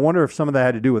 And I wonder if some of that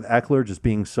had to do with Eckler just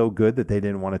being so good that they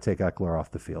didn't want to take Eckler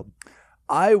off the field.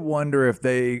 I wonder if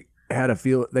they had a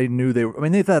feel. They knew they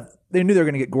knew they were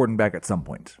going to get Gordon back at some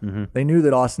point. Mm-hmm. They knew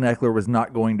that Austin Eckler was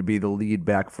not going to be the lead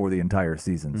back for the entire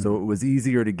season. So it was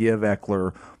easier to give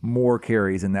Eckler more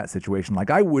carries in that situation.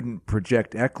 Like, I wouldn't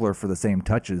project Eckler for the same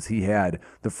touches he had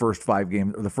the first 5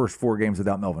 games or the first 4 games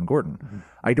without Melvin Gordon. Mm-hmm.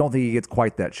 I don't think he gets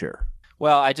quite that share.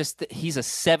 Well, he's a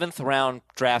 7th round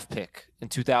draft pick in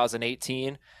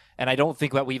 2018, and I don't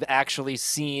think that we've actually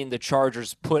seen the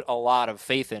Chargers put a lot of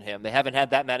faith in him. They haven't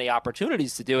had that many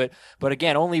opportunities to do it, but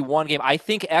again, only one game. I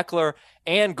think Eckler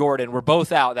and Gordon were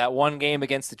both out that one game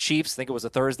against the Chiefs. I think it was a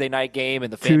Thursday night game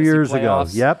in the fantasy 2 years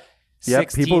playoffs. ago. Yep.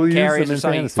 16 People use carries them or in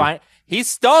something. fantasy. He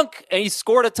stunk, and he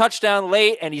scored a touchdown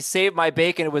late, and he saved my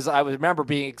bacon. I remember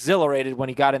being exhilarated when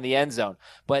he got in the end zone.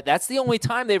 But that's the only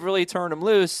time they've really turned him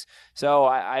loose. So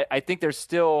I think there's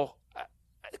still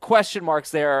question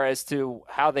marks there as to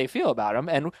how they feel about him,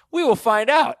 and we will find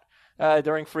out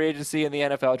during free agency and the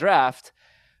NFL draft.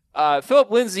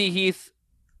 Philip Lindsay, Heath,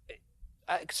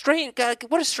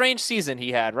 what a strange season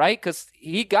he had, right? Because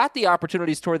he got the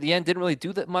opportunities toward the end, didn't really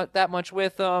do that much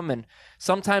with them, and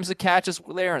sometimes the catches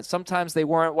were there and sometimes they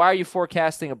weren't. Why are you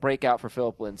forecasting a breakout for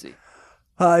Philip Lindsay?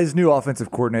 His new offensive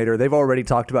coordinator, they've already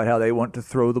talked about how they want to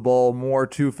throw the ball more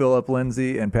to Philip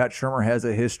Lindsay, and Pat Shurmur has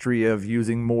a history of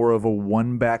using more of a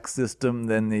one-back system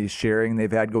than the sharing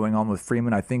they've had going on with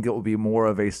Freeman. I think it will be more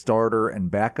of a starter and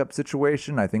backup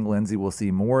situation. I think Lindsay will see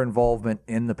more involvement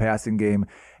in the passing game,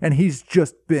 and he's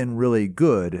just been really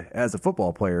good as a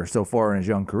football player so far in his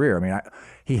young career. I mean,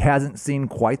 he hasn't seen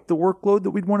quite the workload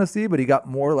that we'd want to see, but he got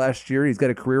more last year. He's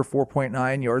got a career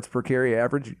 4.9 yards per carry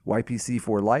average, YPC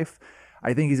for life.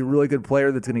 I think he's a really good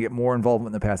player that's going to get more involvement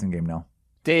in the passing game now.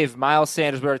 Dave, Miles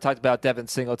Sanders, we already talked about Devin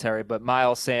Singletary, but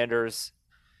Miles Sanders,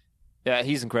 yeah,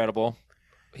 he's incredible.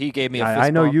 He gave me a fist I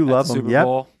know bump you at love the him. Super Yep.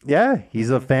 Bowl. Yeah, he's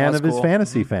a fan of his cool.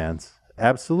 fantasy fans.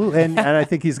 Absolutely. And I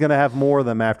think he's going to have more of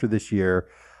them after this year.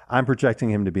 I'm projecting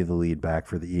him to be the lead back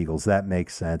for the Eagles. That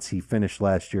makes sense. He finished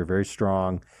last year very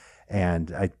strong,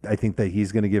 and I think that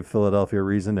he's going to give Philadelphia a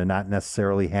reason to not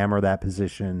necessarily hammer that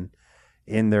position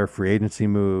in their free agency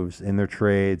moves, in their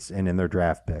trades, and in their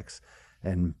draft picks.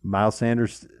 And Miles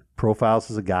Sanders profiles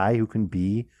as a guy who can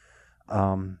be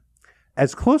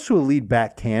as close to a lead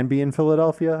back can be in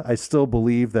Philadelphia. I still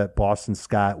believe that Boston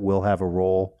Scott will have a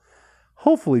role.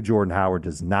 Hopefully Jordan Howard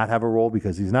does not have a role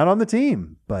because he's not on the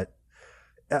team. But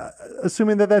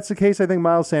assuming that that's the case, I think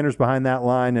Miles Sanders behind that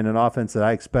line and an offense that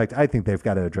I think they've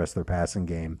got to address their passing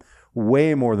game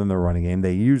way more than their running game.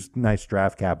 They used nice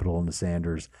draft capital into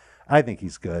Sanders. I think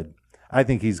he's good. I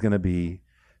think he's going to be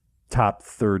top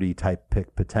 30 type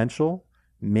pick potential,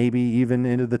 maybe even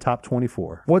into the top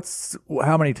 24.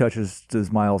 How many touches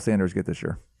does Miles Sanders get this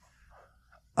year?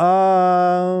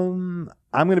 I'm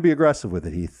going to be aggressive with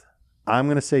it, Heath. I'm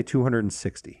going to say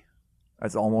 260.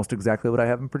 That's almost exactly what I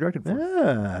have him projected for.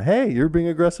 Yeah. Hey, you're being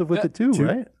aggressive with it too,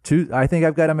 right? I think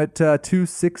I've got him at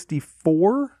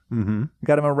 264. Mm-hmm.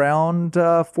 Got him around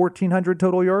 1,400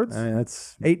 total yards. I mean,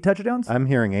 that's 8 touchdowns. I'm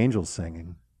hearing angels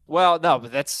singing. Well, no,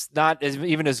 but that's not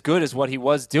even as good as what he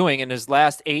was doing in his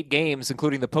last 8 games,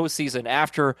 including the postseason.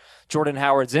 After Jordan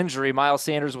Howard's injury, Miles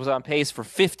Sanders was on pace for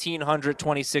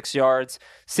 1,526 yards,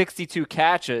 62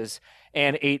 catches,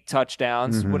 and 8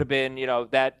 touchdowns. Mm-hmm. Would have been,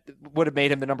 that would have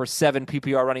made him the number 7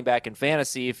 PPR running back in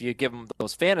fantasy if you give him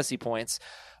those fantasy points.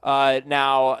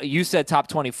 Now, you said top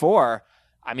 24.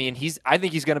 I mean, I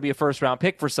think he's going to be a first-round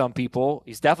pick for some people.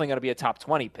 He's definitely going to be a top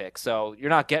 20 pick, so you're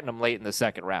not getting him late in the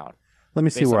second round. Let me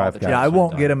see where I've got him. Yeah, I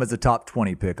won't get him as a top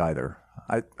 20 pick either.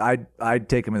 I'd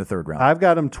take him in the 3rd round. I've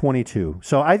got him 22.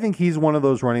 So I think he's one of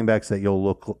those running backs that you'll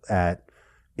look at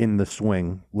in the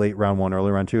swing, late round 1,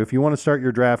 early round 2. If you want to start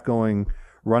your draft going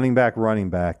running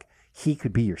back, he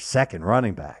could be your second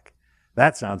running back.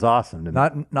 That sounds awesome to me.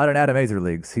 Not in Adam Azer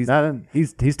leagues. He's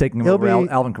taking him He'll over be-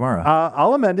 Alvin Kamara.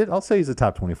 I'll amend it. I'll say he's a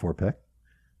top 24 pick.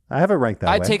 I have it ranked that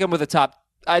way. I'd take him with a top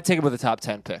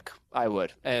 10 pick. I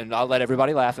would, and I'll let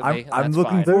everybody laugh at me. I'm that's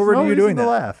looking fine. forward There's to you reason doing to that.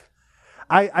 laugh.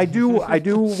 I do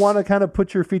want to kind of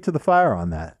put your feet to the fire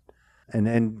on that.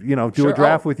 and do Sure. a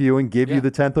draft with you and give you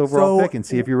the 10th overall pick and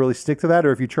see if you really stick to that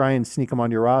or if you try and sneak them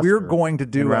on your roster. We're going to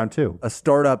do round 2. a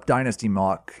startup dynasty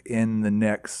mock in the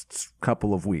next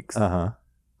couple of weeks. Uh-huh.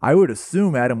 I would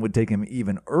assume Adam would take him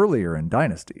even earlier in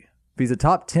dynasty. If he's a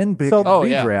top 10 pick in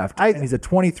redraft and he's a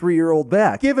 23-year-old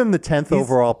back. Give him the 10th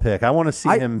overall pick. I want to see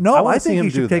him. I think you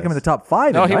should take him in the top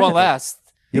 5. No, he won't last.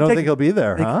 You don't think he'll be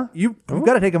there, huh? You've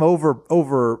got to take him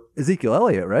over Ezekiel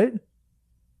Elliott, right?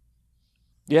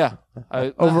 Yeah.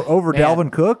 Over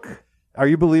Dalvin Cook? Are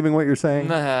you believing what you're saying?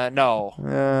 No.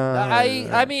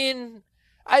 I mean,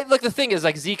 look, the thing is,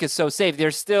 like, Zeke is so safe.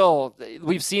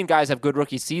 We've seen guys have good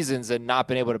rookie seasons and not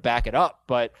been able to back it up,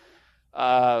 but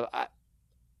I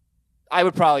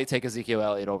would probably take Ezekiel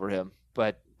Elliott over him,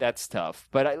 but that's tough.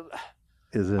 But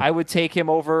I would take him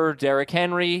over Derrick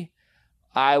Henry.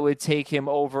 I would take him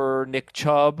over Nick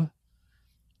Chubb.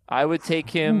 I would take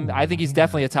him. I think he's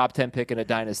definitely a top 10 pick in a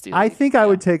dynasty league. I think I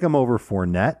would take him over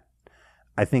Fournette.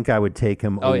 I think I would take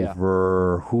him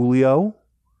over Julio.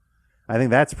 I think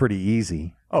that's pretty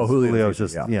easy. Oh, Julio's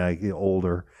just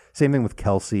older. Same thing with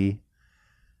Kelsey.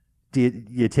 Do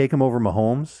you take him over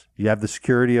Mahomes? You have the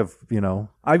security of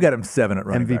I've got him 7 at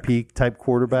running back. MVP type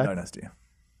quarterback. Dynasty.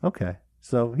 Okay,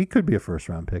 so he could be a first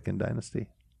round pick in Dynasty.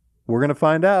 We're gonna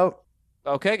find out.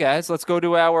 Okay, guys, let's go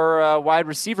to our wide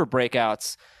receiver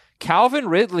breakouts. Calvin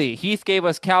Ridley. Heath gave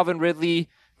us Calvin Ridley,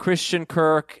 Christian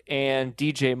Kirk, and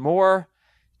DJ Moore.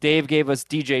 Dave gave us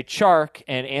DJ Chark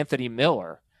and Anthony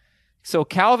Miller. So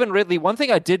Calvin Ridley, one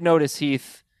thing I did notice,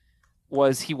 Heath,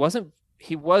 was he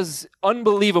was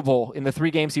unbelievable in the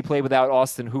 3 games he played without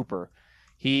Austin Hooper.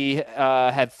 He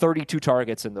had 32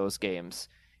 targets in those games.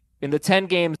 In the 10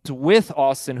 games with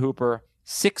Austin Hooper,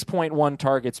 6.1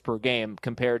 targets per game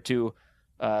compared to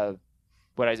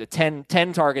 10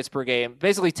 targets per game.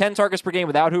 Basically 10 targets per game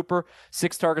without Hooper,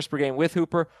 6 targets per game with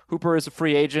Hooper. Hooper is a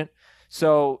free agent.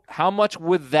 So how much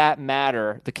would that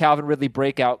matter? The Calvin Ridley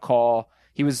breakout call.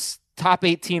 He was top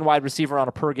 18 wide receiver on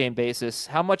a per game basis.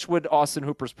 How much would Austin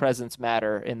Hooper's presence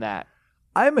matter in that?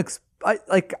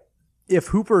 If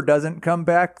Hooper doesn't come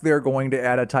back, they're going to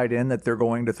add a tight end that they're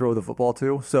going to throw the football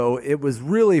to. So it was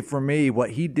really, for me,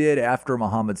 what he did after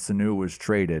Mohamed Sanu was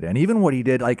traded. And even what he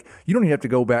did, you don't even have to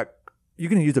go back. You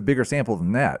can use a bigger sample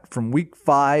than that. From week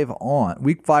 5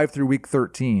 through week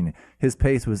 13, his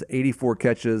pace was 84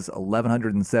 catches,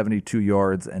 1,172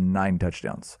 yards, and 9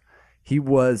 touchdowns. He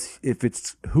was, if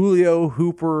it's Julio,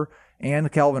 Hooper,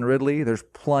 and Calvin Ridley, there's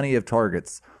plenty of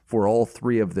targets for all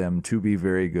 3 of them to be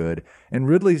very good. And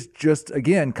Ridley's just,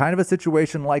 again, kind of a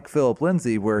situation like Phillip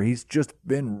Lindsay, where he's just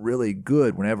been really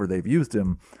good whenever they've used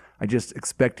him. I just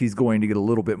expect he's going to get a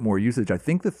little bit more usage. I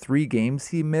think the 3 games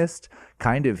he missed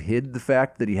kind of hid the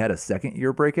fact that he had a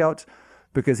second-year breakout,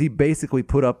 because he basically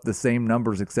put up the same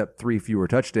numbers except 3 fewer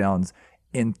touchdowns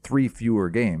in 3 fewer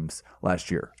games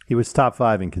last year. He was top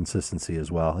 5 in consistency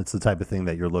as well. It's the type of thing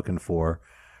that you're looking for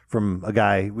from a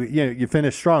guy. You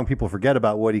finish strong, people forget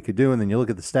about what he could do, and then you look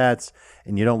at the stats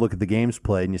and you don't look at the games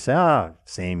played and you say,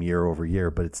 same year over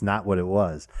year, but it's not what it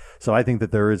was. So I think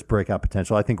that there is breakout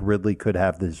potential. I think Ridley could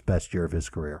have his best year of his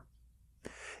career.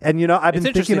 And I've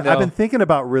been thinking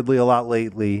about Ridley a lot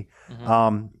lately,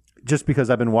 just because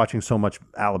I've been watching so much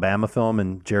Alabama film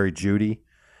and Jerry Jeudy,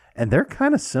 and they're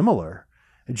kind of similar.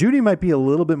 Jeudy might be a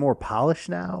little bit more polished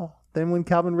now than when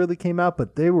Calvin Ridley came out,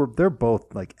 but they're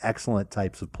both like excellent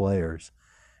types of players.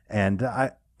 And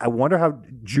I wonder how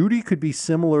Jeudy could be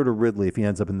similar to Ridley if he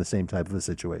ends up in the same type of a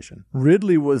situation.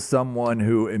 Ridley was someone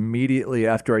who immediately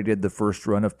after I did the first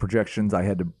run of projections, I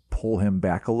had to pull him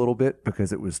back a little bit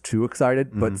because it was too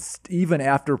excited. But even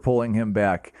after pulling him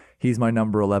back, he's my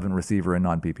number 11 receiver in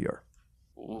non-PPR.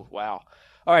 Ooh, wow.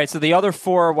 All right, so the other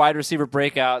 4 wide receiver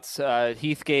breakouts,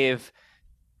 Heath gave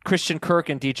Christian Kirk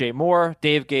and DJ Moore.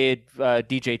 Dave gave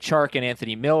DJ Chark and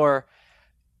Anthony Miller.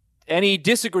 Any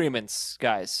disagreements,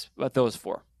 guys, about those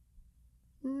 4?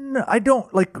 No, I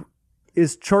don't.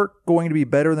 Is Chark going to be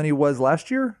better than he was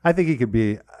last year? I think he could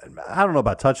be. I don't know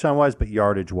about touchdown-wise, but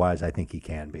yardage-wise, I think he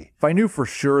can be. If I knew for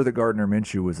sure that Gardner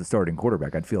Minshew was the starting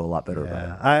quarterback, I'd feel a lot better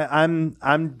about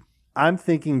it. I'm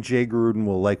thinking Jay Gruden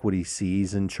will like what he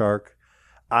sees in Chark.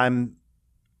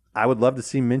 I would love to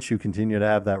see Minshew continue to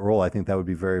have that role. I think that would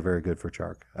be very, very good for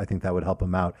Chark. I think that would help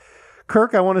him out.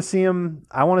 Kirk, I want to see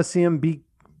him be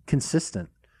consistent.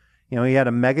 He had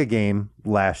a mega game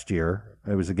last year.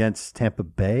 It was against Tampa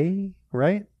Bay,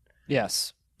 right?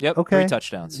 Yes. Yep. Okay. 3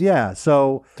 touchdowns. Yeah.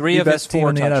 So 3 of his best team 4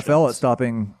 in the touchdowns. NFL at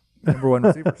stopping number 1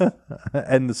 receivers.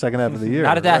 and the second half of the year.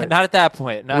 Not at that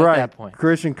point. Not at that point.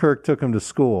 Christian Kirk took him to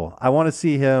school. I want to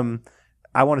see him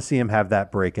have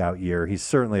that breakout year. He's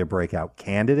certainly a breakout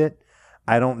candidate.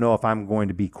 I don't know if I'm going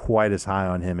to be quite as high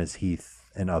on him as Heath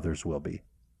and others will be.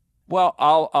 Well,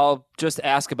 I'll just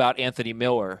ask about Anthony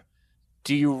Miller.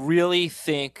 Do you really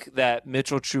think that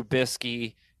Mitchell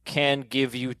Trubisky can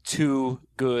give you two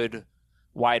good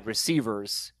wide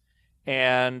receivers?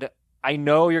 And I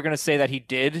know you're going to say that he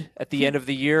did at the end of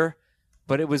the year,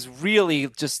 but it was really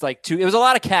just like it was a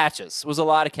lot of catches. It was a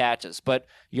lot of catches, but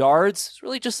yards, it's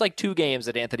really just like 2 games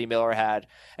that Anthony Miller had.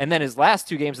 And then his last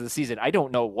 2 games of the season, I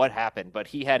don't know what happened, but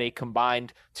he had a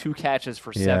combined 2 catches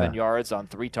for 7 yards on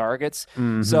 3 targets.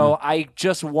 Mm-hmm. So I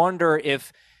just wonder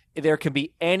if there can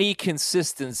be any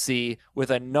consistency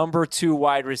with a number 2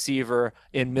 wide receiver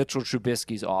in Mitchell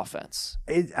Trubisky's offense.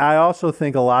 I also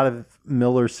think a lot of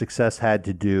Miller's success had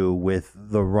to do with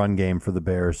the run game for the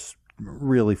Bears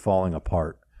really falling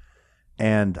apart.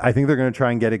 And I think they're going to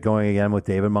try and get it going again with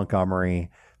David Montgomery.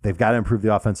 They've got to improve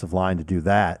the offensive line to do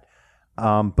that.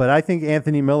 But I think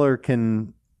Anthony Miller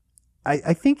can,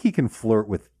 I think he can flirt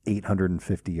with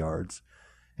 850 yards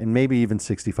and maybe even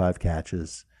 65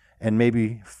 catches and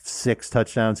maybe 6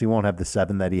 touchdowns. He won't have the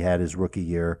 7 that he had his rookie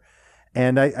year.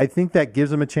 And I think that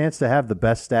gives him a chance to have the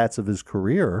best stats of his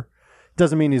career.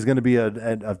 Doesn't mean he's going to be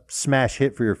a smash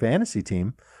hit for your fantasy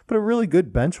team, but a really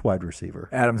good bench wide receiver.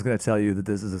 Adam's going to tell you that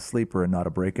this is a sleeper and not a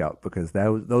breakout because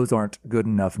those aren't good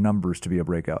enough numbers to be a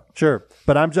breakout. Sure,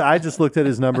 but I just looked at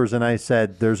his numbers and I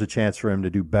said there's a chance for him to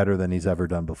do better than he's ever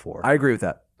done before. I agree with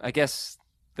that. I guess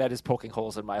that is poking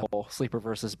holes in my whole sleeper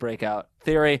versus breakout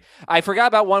theory. I forgot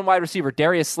about one wide receiver,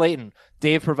 Darius Slayton.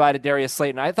 Dave provided Darius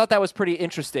Slayton. I thought that was pretty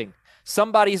interesting.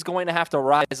 Somebody's going to have to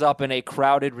rise up in a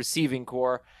crowded receiving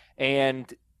corps,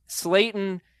 and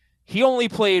Slayton, he only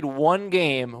played 1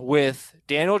 game with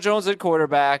Daniel Jones at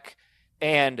quarterback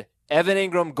and Evan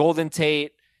Ingram, Golden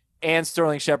Tate, and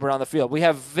Sterling Shepard on the field. We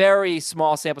have very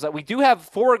small samples. We do have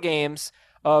 4 games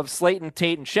of Slayton,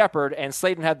 Tate, and Shepard, and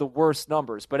Slayton had the worst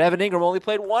numbers. But Evan Ingram only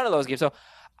played 1 of those games. So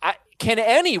can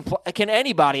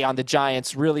anybody on the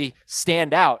Giants really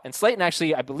stand out? And Slayton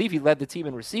actually, I believe he led the team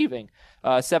in receiving,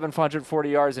 740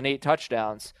 yards and 8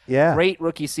 touchdowns. Yeah. Great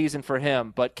rookie season for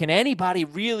him. But can anybody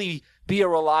really be a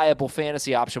reliable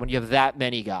fantasy option when you have that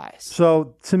many guys?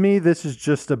 So to me, this is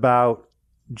just about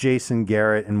Jason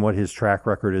Garrett and what his track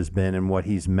record has been and what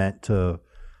he's meant to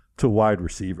wide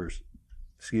receivers.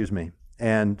 Excuse me.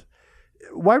 And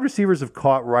wide receivers have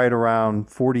caught right around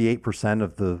 48%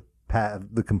 of the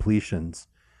completions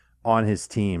on his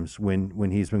teams when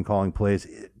he's been calling plays.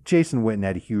 Jason Witten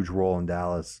had a huge role in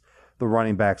Dallas. The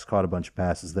running backs caught a bunch of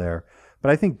passes there. But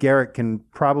I think Garrett can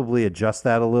probably adjust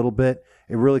that a little bit.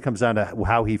 It really comes down to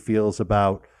how he feels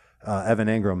about Evan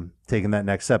Ingram taking that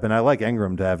next step. And I like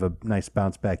Ingram to have a nice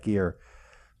bounce back year.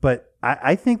 But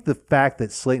I think the fact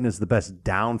that Slayton is the best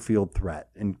downfield threat,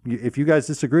 and if you guys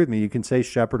disagree with me, you can say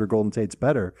Shepard or Golden Tate's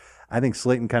better. I think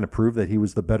Slayton kind of proved that he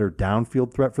was the better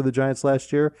downfield threat for the Giants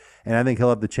last year, and I think he'll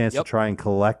have the chance to try and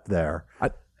collect there.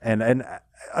 And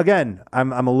again,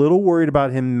 I'm a little worried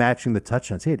about him matching the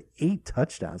touchdowns. He had 8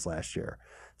 touchdowns last year.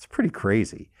 It's pretty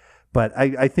crazy. But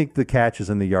I think the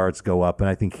catches and the yards go up, and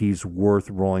I think he's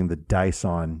worth rolling the dice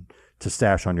on to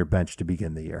stash on your bench to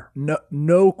begin the year.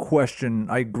 No question.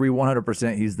 I agree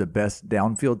 100%. He's the best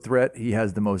downfield threat. He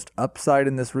has the most upside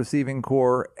in this receiving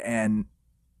core. And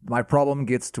my problem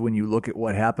gets to when you look at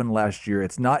what happened last year.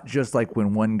 It's not just like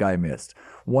when one guy missed.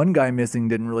 One guy missing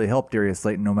didn't really help Darius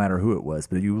Slayton no matter who it was.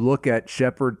 But you look at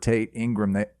Shepard, Tate,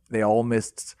 Ingram, they all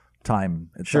missed time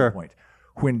at some point.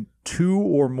 When 2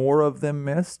 or more of them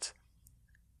missed,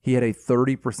 he had a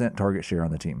 30% target share on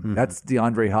the team. Mm-hmm. That's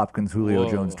DeAndre Hopkins, Julio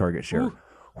Jones target share. Ooh.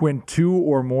 When 2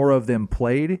 or more of them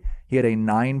played, he had a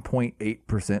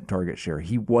 9.8% target share.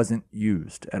 He wasn't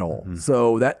used at all. Mm-hmm.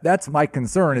 So that's my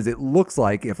concern is it looks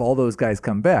like if all those guys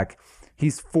come back,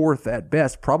 he's 4th at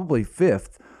best, probably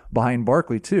 5th behind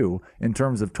Barkley too in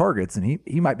terms of targets. And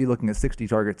he might be looking at 60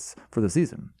 targets for the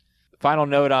season. Final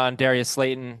note on Darius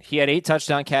Slayton. He had 8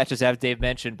 touchdown catches, as Dave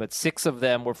mentioned, but 6 of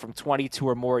them were from 22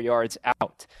 or more yards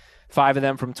out. 5 of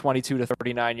them from 22 to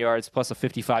 39 yards, plus a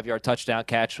 55-yard touchdown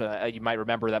catch. You might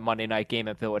remember that Monday night game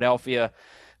in Philadelphia.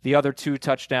 The other 2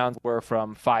 touchdowns were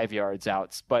from 5 yards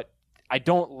out. But I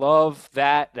don't love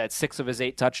that 6 of his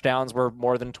 8 touchdowns were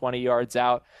more than 20 yards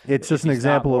out. It's just an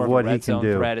example of what he can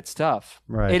do. Threat, it's tough.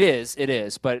 Right. It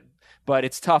is. But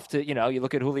it's tough to, you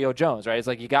look at Julio Jones, right? It's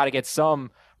like you got to get some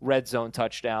red zone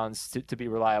touchdowns to be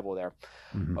reliable there.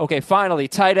 Mm-hmm. Okay, finally,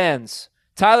 tight ends.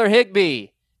 Tyler Higbee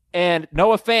and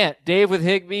Noah Fant. Dave with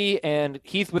Higbee and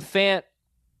Heath with Fant.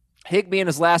 Higbee in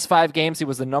his last 5 games, he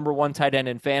was the number 1 tight end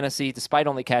in fantasy, despite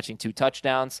only catching 2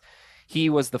 touchdowns. He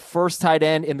was the first tight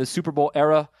end in the Super Bowl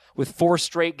era with 4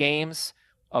 straight games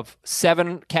of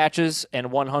 7 catches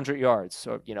and 100 yards,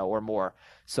 or more.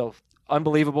 So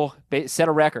unbelievable. Set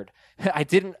a record. I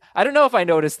don't know if I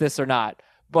noticed this or not,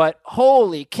 but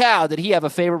holy cow, did he have a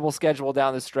favorable schedule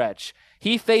down the stretch.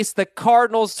 He faced the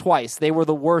Cardinals twice. They were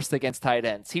the worst against tight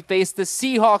ends. He faced the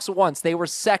Seahawks once. They were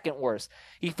second worst.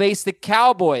 He faced the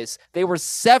Cowboys. They were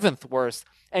 7th worst.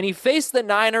 And he faced the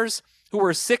Niners, who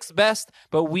were 6th best,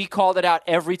 but we called it out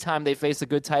every time they faced a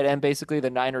good tight end. Basically,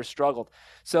 the Niners struggled.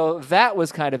 So that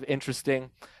was kind of interesting.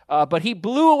 But he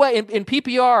blew away. In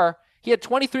PPR, he had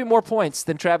 23 more points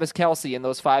than Travis Kelce in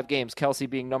those 5 games, Kelce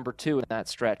being number 2 in that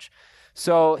stretch.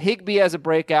 So Higbee as a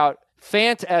breakout,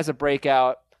 Fant as a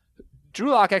breakout.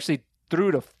 Drew Lock actually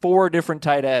threw to 4 different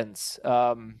tight ends,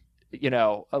 a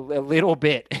little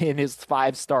bit in his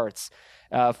 5 starts.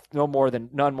 None more than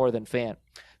Fant.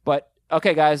 But,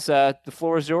 okay, guys, the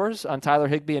floor is yours on Tyler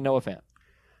Higbee and Noah Fant.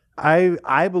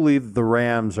 I believe the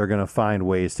Rams are going to find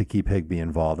ways to keep Higbee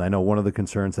involved. I know one of the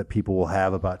concerns that people will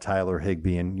have about Tyler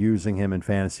Higbee and using him in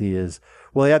fantasy is,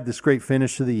 well, he had this great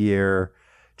finish to the year.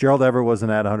 Gerald Everett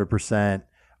wasn't at 100%.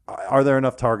 Are there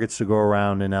enough targets to go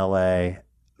around in L.A.?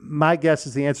 My guess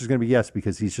is the answer is going to be yes,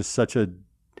 because he's just such a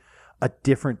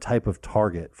different type of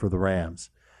target for the Rams.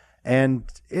 And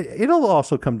it'll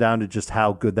also come down to just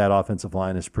how good that offensive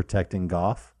line is protecting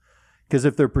Goff. Because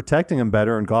if they're protecting him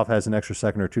better and Goff has an extra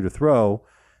second or 2 to throw,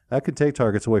 that could take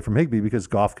targets away from Higbee because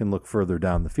Goff can look further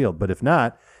down the field. But if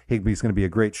not, Higbee's going to be a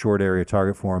great short area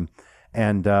target for him.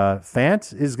 And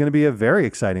Fant is going to be a very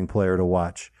exciting player to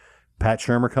watch. Pat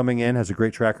Shurmur coming in has a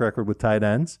great track record with tight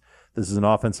ends. This is an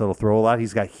offense that'll throw a lot.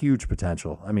 He's got huge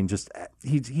potential. I mean,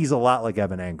 he's a lot like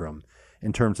Evan Engram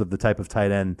in terms of the type of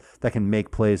tight end that can make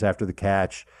plays after the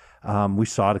catch. We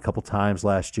saw it a couple times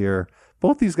last year.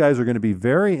 Both these guys are going to be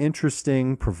very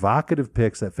interesting, provocative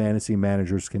picks that fantasy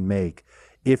managers can make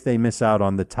if they miss out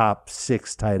on the top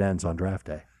 6 tight ends on draft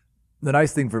day. The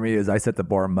nice thing for me is I set the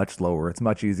bar much lower. It's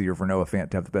much easier for Noah Fant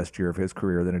to have the best year of his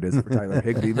career than it is for Tyler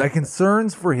Higbee. My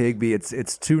concerns for Higbee,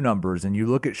 it's 2 numbers, and you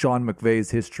look at Sean McVay's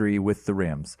history with the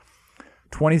Rams.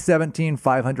 2017,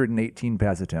 518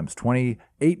 pass attempts.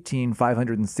 2018,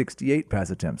 568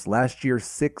 pass attempts. Last year,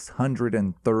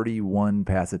 631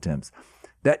 pass attempts.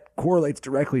 That correlates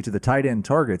directly to the tight end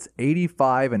targets,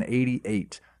 85 and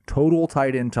 88 total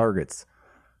tight end targets.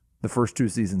 The first 2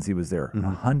 seasons he was there,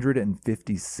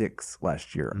 156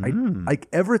 last year.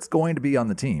 Everett's going to be on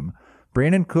the team.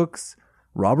 Brandon Cooks,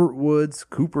 Robert Woods,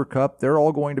 Cooper Kupp, they're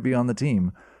all going to be on the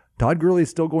team. Todd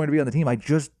Gurley's still going to be on the team. I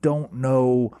just don't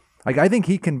know. I think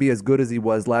he can be as good as he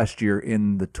was last year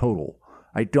in the total.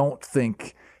 I don't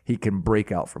think he can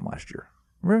break out from last year.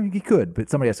 He could,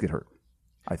 but somebody has to get hurt,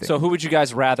 I think. So who would you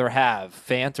guys rather have,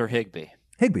 Fant or Higbee?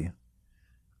 Higbee.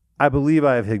 I believe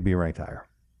I have Higbee ranked higher.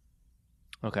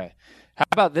 Okay. How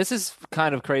about this? Is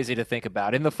kind of crazy to think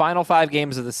about. In the final 5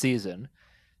 games of the season,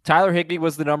 Tyler Higbee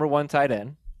was the number 1 tight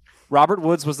end. Robert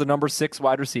Woods was the number 6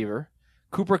 wide receiver.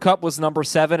 Cooper Kupp was number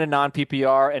 7 in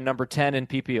non-PPR and number 10 in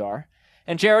PPR.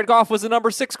 And Jared Goff was the number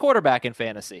 6 quarterback in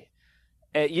fantasy.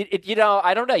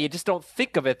 I don't know. You just don't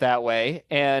think of it that way.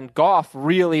 And Goff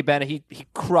really he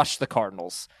crushed the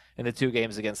Cardinals in the 2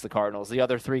 games against the Cardinals. The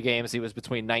other 3 games, he was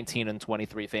between 19 and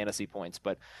 23 fantasy points.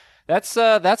 But that's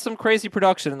some crazy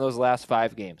production in those last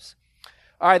 5 games.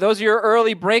 All right, those are your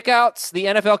early breakouts. The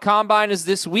NFL Combine is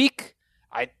this week.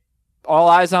 All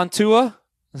eyes on Tua.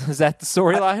 Is that the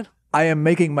storyline? I am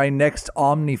making my next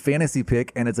Omni fantasy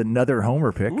pick, and it's another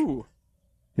homer pick. Ooh.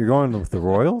 You're going with the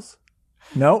Royals?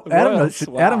 No,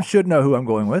 Adam should know who I'm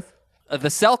going with. The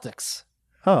Celtics.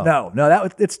 Oh. No,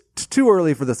 it's too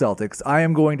early for the Celtics. I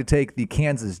am going to take the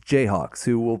Kansas Jayhawks,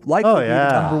 who will likely be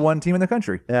the number 1 team in the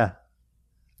country. Yeah.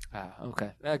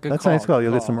 Okay. Good That's call. a nice call.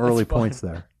 You'll get some early points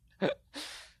there.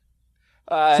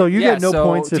 So you get no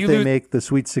points if they make the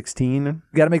Sweet 16? You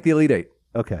got to make the Elite 8.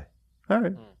 Okay. All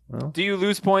right. Well. Do you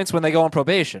lose points when they go on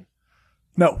probation?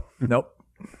 No. Nope.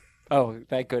 Oh,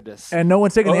 thank goodness. And no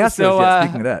one's taking the Astros yet,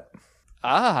 speaking of that.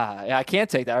 Yeah, I can't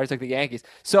take that. I already took the Yankees.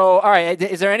 So, all right,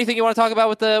 is there anything you want to talk about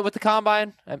with the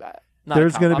Combine?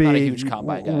 There's going to be I'm not a huge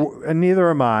Combine guy. And neither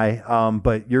am I,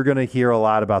 but you're going to hear a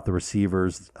lot about the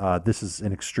receivers. This is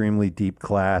an extremely deep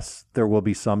class. There will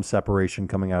be some separation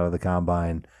coming out of the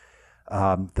Combine.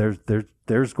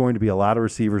 There's going to be a lot of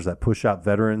receivers that push out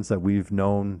veterans that we've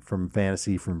known from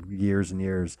fantasy for years and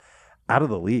years out of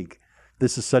the league.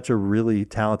 This is such a really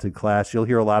talented class. You'll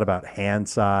hear a lot about hand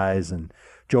size, and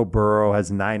Joe Burrow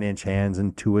has 9-inch hands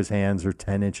and Tua's hands are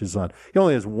 10 inches on. He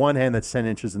only has one hand that's 10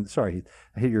 inches. And sorry,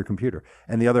 I hit your computer.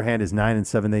 And the other hand is 9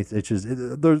 7/8 inches.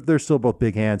 They're still both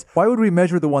big hands. Why would we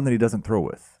measure the one that he doesn't throw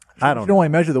with? I don't know. You only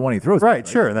measure the one he throws. Right,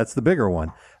 sure. That's the bigger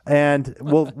one. And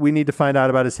we need to find out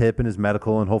about his hip and his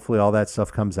medical, and hopefully all that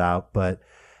stuff comes out. But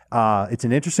it's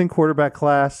an interesting quarterback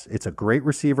class. It's a great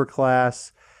receiver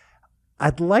class.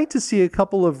 I'd like to see a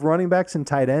couple of running backs and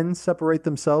tight ends separate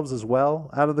themselves as well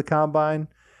out of the combine.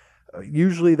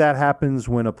 Usually that happens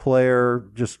when a player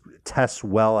just tests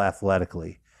well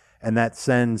athletically, and that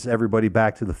sends everybody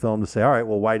back to the film to say, all right,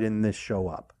 well, why didn't this show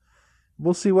up?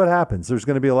 We'll see what happens. There's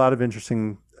going to be a lot of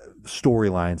interesting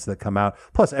storylines that come out.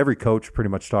 Plus, every coach pretty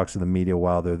much talks to the media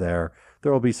while they're there.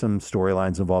 There will be some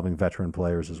storylines involving veteran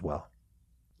players as well.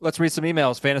 Let's read some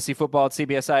emails.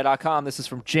 fantasyfootball@cbsi.com. This is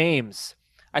from James.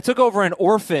 I took over an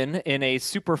orphan in a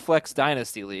Superflex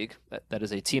Dynasty League. That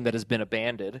is a team that has been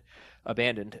abandoned.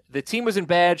 The team was in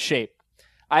bad shape.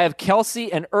 I have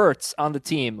Kelsey and Ertz on the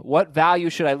team. What value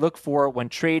should I look for when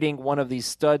trading one of these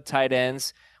stud tight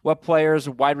ends? What players,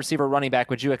 wide receiver, running back,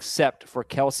 would you accept for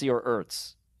Kelsey or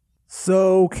Ertz?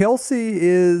 So Kelsey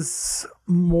is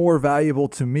more valuable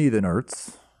to me than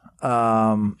Ertz.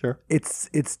 Sure.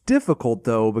 It's difficult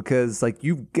though, because like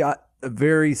you've got a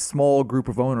very small group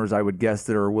of owners, I would guess,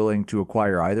 that are willing to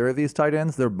acquire either of these tight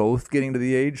ends. They're both getting to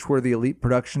the age where the elite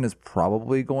production is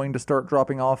probably going to start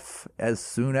dropping off as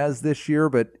soon as this year,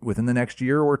 but within the next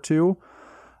year or two.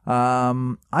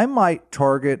 I might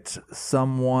target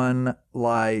someone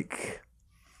like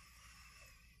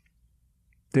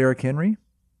Derrick Henry,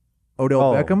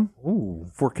 Odell Beckham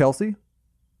for Kelsey.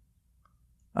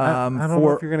 I don't know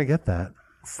if you're going to get that.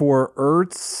 For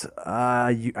Ertz,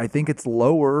 I think it's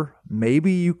lower.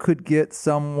 Maybe you could get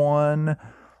someone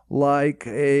like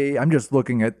I'm just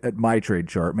looking at my trade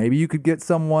chart. Maybe you could get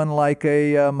someone like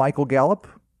a Michael Gallup,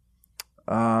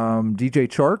 DJ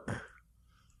Chark.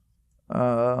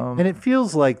 And it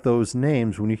feels like those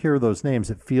names, when you hear those names,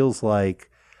 it feels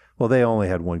like, well, they only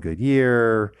had one good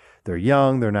year. They're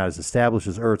young. They're not as established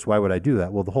as Ertz. Why would I do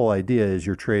that? Well, the whole idea is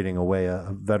you're trading away a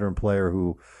veteran player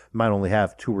who might only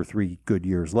have 2 or 3 good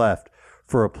years left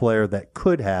for a player that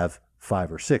could have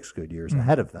 5 or 6 good years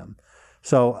ahead of them.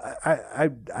 So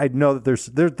I know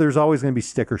that there's always going to be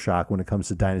sticker shock when it comes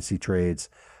to dynasty trades,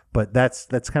 but that's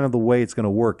kind of the way it's going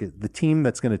to work. The team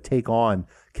that's going to take on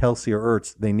Kelsey or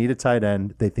Ertz, they need a tight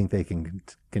end. They think they can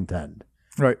contend.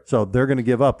 Right. So they're going to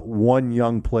give up one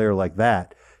young player like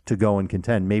that to go and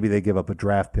contend. Maybe they give up a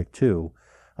draft pick too.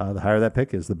 The higher that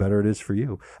pick is, the better it is for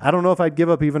you. I don't know if I'd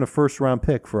give up even a first-round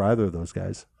pick for either of those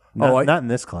guys. Not in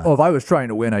this class. Oh, if I was trying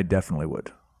to win, I definitely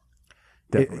would.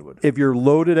 If you're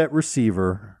loaded at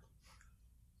receiver,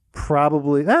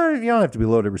 probably you don't have to be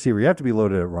loaded at receiver. You have to be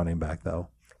loaded at running back, though.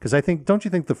 Because don't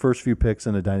you think the first few picks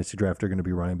in a dynasty draft are going to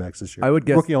be running backs this year? I would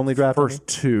guess rookie-only draft. First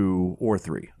 2 or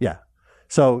 3. Yeah.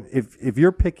 So if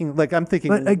you're picking, like I'm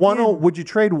thinking, would you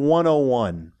trade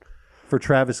 101 for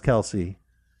Travis Kelce?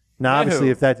 Now, obviously,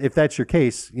 if that's your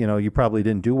case, you probably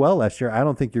didn't do well last year. I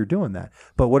don't think you're doing that.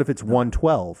 But what if it's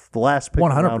 112, the last pick of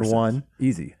round 1?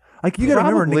 Easy. Like you got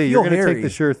to remember, you're going to take the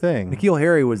sure thing. N'Keal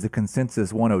Harry was the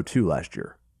consensus 102 last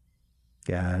year.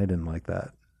 Yeah, I didn't like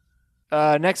that.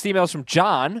 Next email is from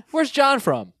John. Where's John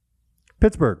from?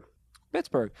 Pittsburgh.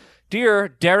 Dear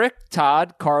Derek,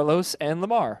 Todd, Carlos, and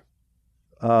Lamar.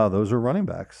 Those are running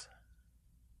backs.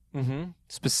 Mm-hmm.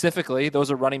 Specifically,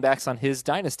 those are running backs on his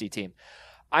dynasty team.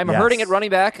 I'm hurting at running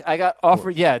back. I got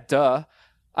offered,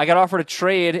 I got offered a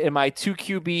trade in my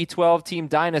 2QB 12-team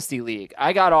dynasty league.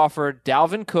 I got offered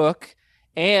Dalvin Cook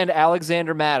and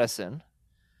Alexander Mattison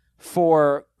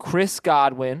for Chris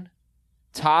Godwin,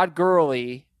 Todd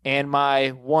Gurley, and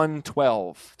my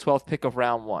 12th pick of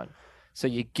round 1. So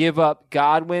you give up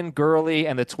Godwin, Gurley,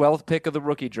 and the 12th pick of the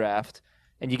rookie draft,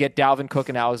 and you get Dalvin Cook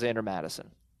and Alexander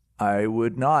Mattison. I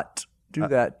would not do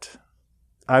that.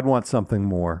 I'd want something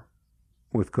more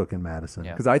with Cook and Madison.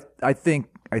 Because I think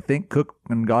Cook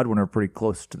and Godwin are pretty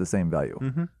close to the same value.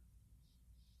 Mm-hmm.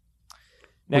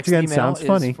 Next Which again email sounds is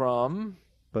funny, from...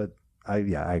 But I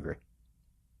agree.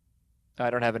 I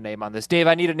don't have a name on this. Dave,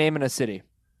 I need a name in a city.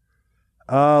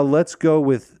 Let's go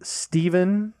with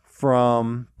Steven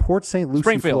from Port St. Lucie,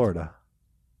 Springfield. Florida.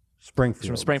 Springfield.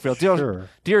 From Springfield. Sure.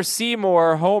 Dear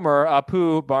Seymour, Homer,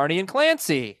 Apu, Barney, and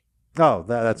Clancy. Oh,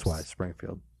 that's why,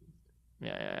 Springfield.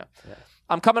 Yeah.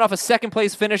 I'm coming off a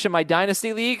second-place finish in my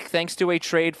Dynasty League thanks to a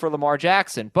trade for Lamar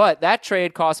Jackson. But that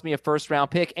trade cost me a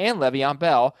first-round pick and Le'Veon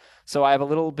Bell, so I have a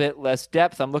little bit less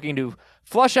depth. I'm looking to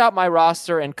flush out my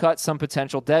roster and cut some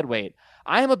potential dead weight.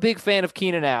 I am a big fan of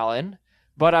Keenan Allen,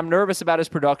 but I'm nervous about his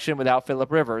production without Phillip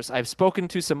Rivers. I've spoken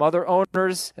to some other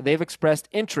owners, and they've expressed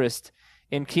interest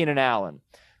in Keenan Allen.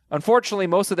 Unfortunately,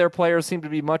 most of their players seem to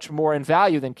be much more in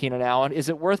value than Keenan Allen. Is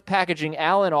it worth packaging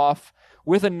Allen off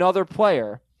with another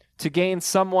player to gain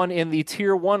someone in the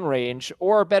tier 1 range,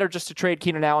 or better just to trade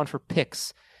Keenan Allen for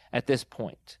picks at this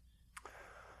point?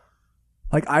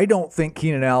 Like, I don't think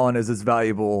Keenan Allen is as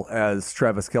valuable as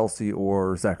Travis Kelce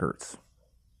or Zach Ertz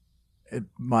in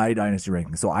my dynasty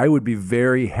ranking. So I would be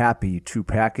very happy to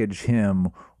package him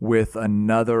with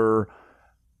another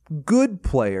good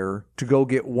player to go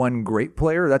get one great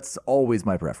player. That's always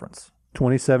my preference.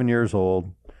 27 years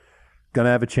old, going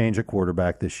to have a change at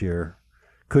quarterback this year.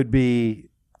 Could be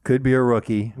a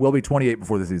rookie. Will be 28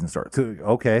 before the season starts.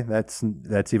 Okay, that's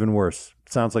even worse.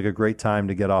 Sounds like a great time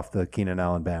to get off the Keenan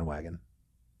Allen bandwagon.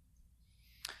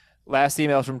 Last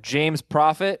email from Jamie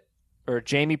Prophet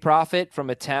from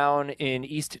a town in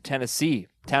East Tennessee.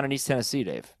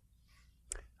 Dave.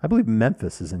 I believe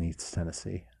Memphis is in East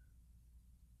Tennessee.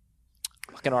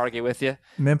 I can argue with you.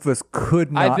 Memphis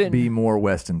could not be more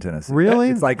west in Tennessee. Really?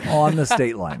 It's like on the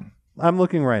state line. I'm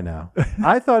looking right now.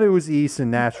 I thought it was east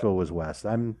and Nashville was west.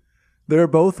 They're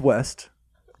both west.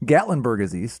 Gatlinburg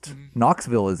is east.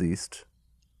 Knoxville is east.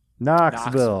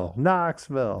 Knoxville.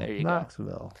 There you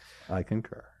Knoxville. go. I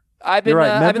concur. You're right.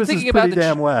 I've been Memphis thinking is about pretty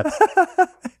damn west.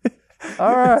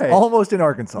 All right. It's almost in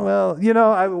Arkansas. Well,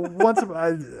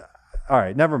 all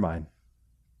right, never mind.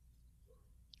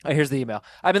 Here's the email.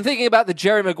 I've been thinking about the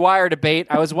Jerry Maguire debate.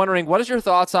 I was wondering, what is your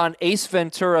thoughts on Ace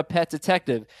Ventura: Pet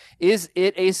Detective? Is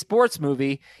it a sports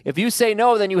movie? If you say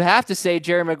no, then you have to say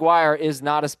Jerry Maguire is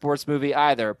not a sports movie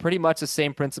either. Pretty much the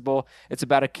same principle. It's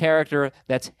about a character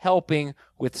that's helping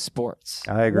with sports.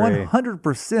 I agree.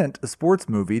 100% a sports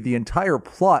movie. The entire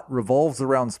plot revolves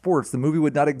around sports. The movie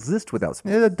would not exist without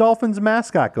sports. Yeah, the Dolphins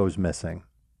mascot goes missing.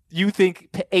 You think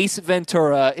Ace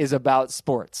Ventura is about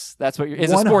sports? That's what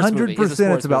is a sports movie.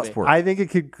 100% it's about sports. I think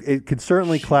it could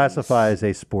certainly classify as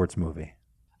a sports movie.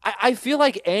 I feel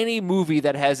like any movie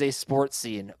that has a sports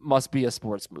scene must be a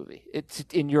sports movie. It's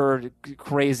in your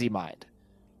crazy mind.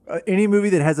 Any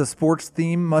movie that has a sports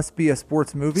theme must be a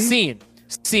sports movie? Scene.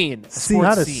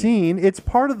 Not a scene. It's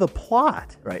part of the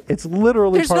plot. Right. It's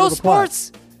literally There's part no of the plot.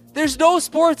 sports. There's no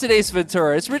sports in Ace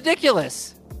Ventura. It's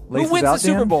ridiculous. Lace Who wins out, the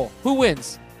Super Dan? Bowl? Who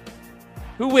wins?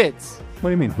 Who wins? What do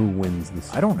you mean, who wins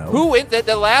this? I don't know. Who wins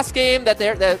the last game that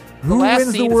they're the Who last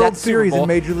wins the scene is World at the Super Series Bowl? in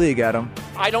Major League, Adam?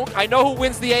 I know who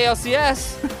wins the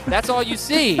ALCS. That's all you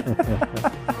see.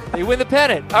 They win the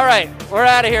pennant. All right, we're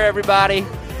out of here, everybody.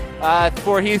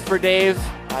 For Heath, for Dave,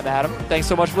 I'm Adam. Thanks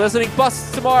so much for listening.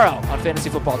 Busts tomorrow on Fantasy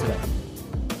Football Today.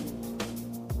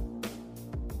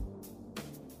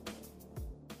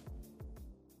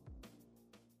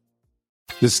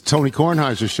 This is Tony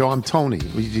Kornheiser's show. I'm Tony.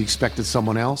 You expected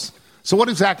someone else? So what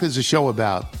exactly is the show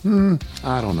about?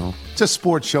 I don't know. It's a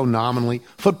sports show nominally.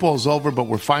 Football's over, but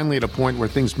we're finally at a point where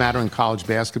things matter in college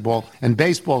basketball, and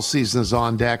baseball season is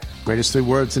on deck. Greatest three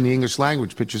words in the English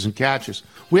language, pitchers and catchers.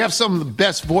 We have some of the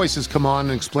best voices come on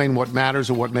and explain what matters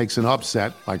or what makes an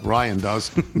upset, like Ryan does,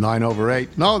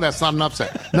 9/8. No, that's not an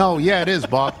upset. No, yeah, it is,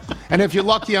 Bob. And if you're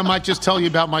lucky, I might just tell you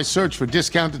about my search for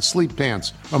discounted sleep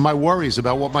pants or my worries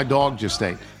about what my dog just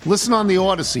ate. Listen on the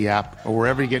Odyssey app or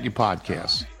wherever you get your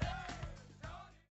podcasts.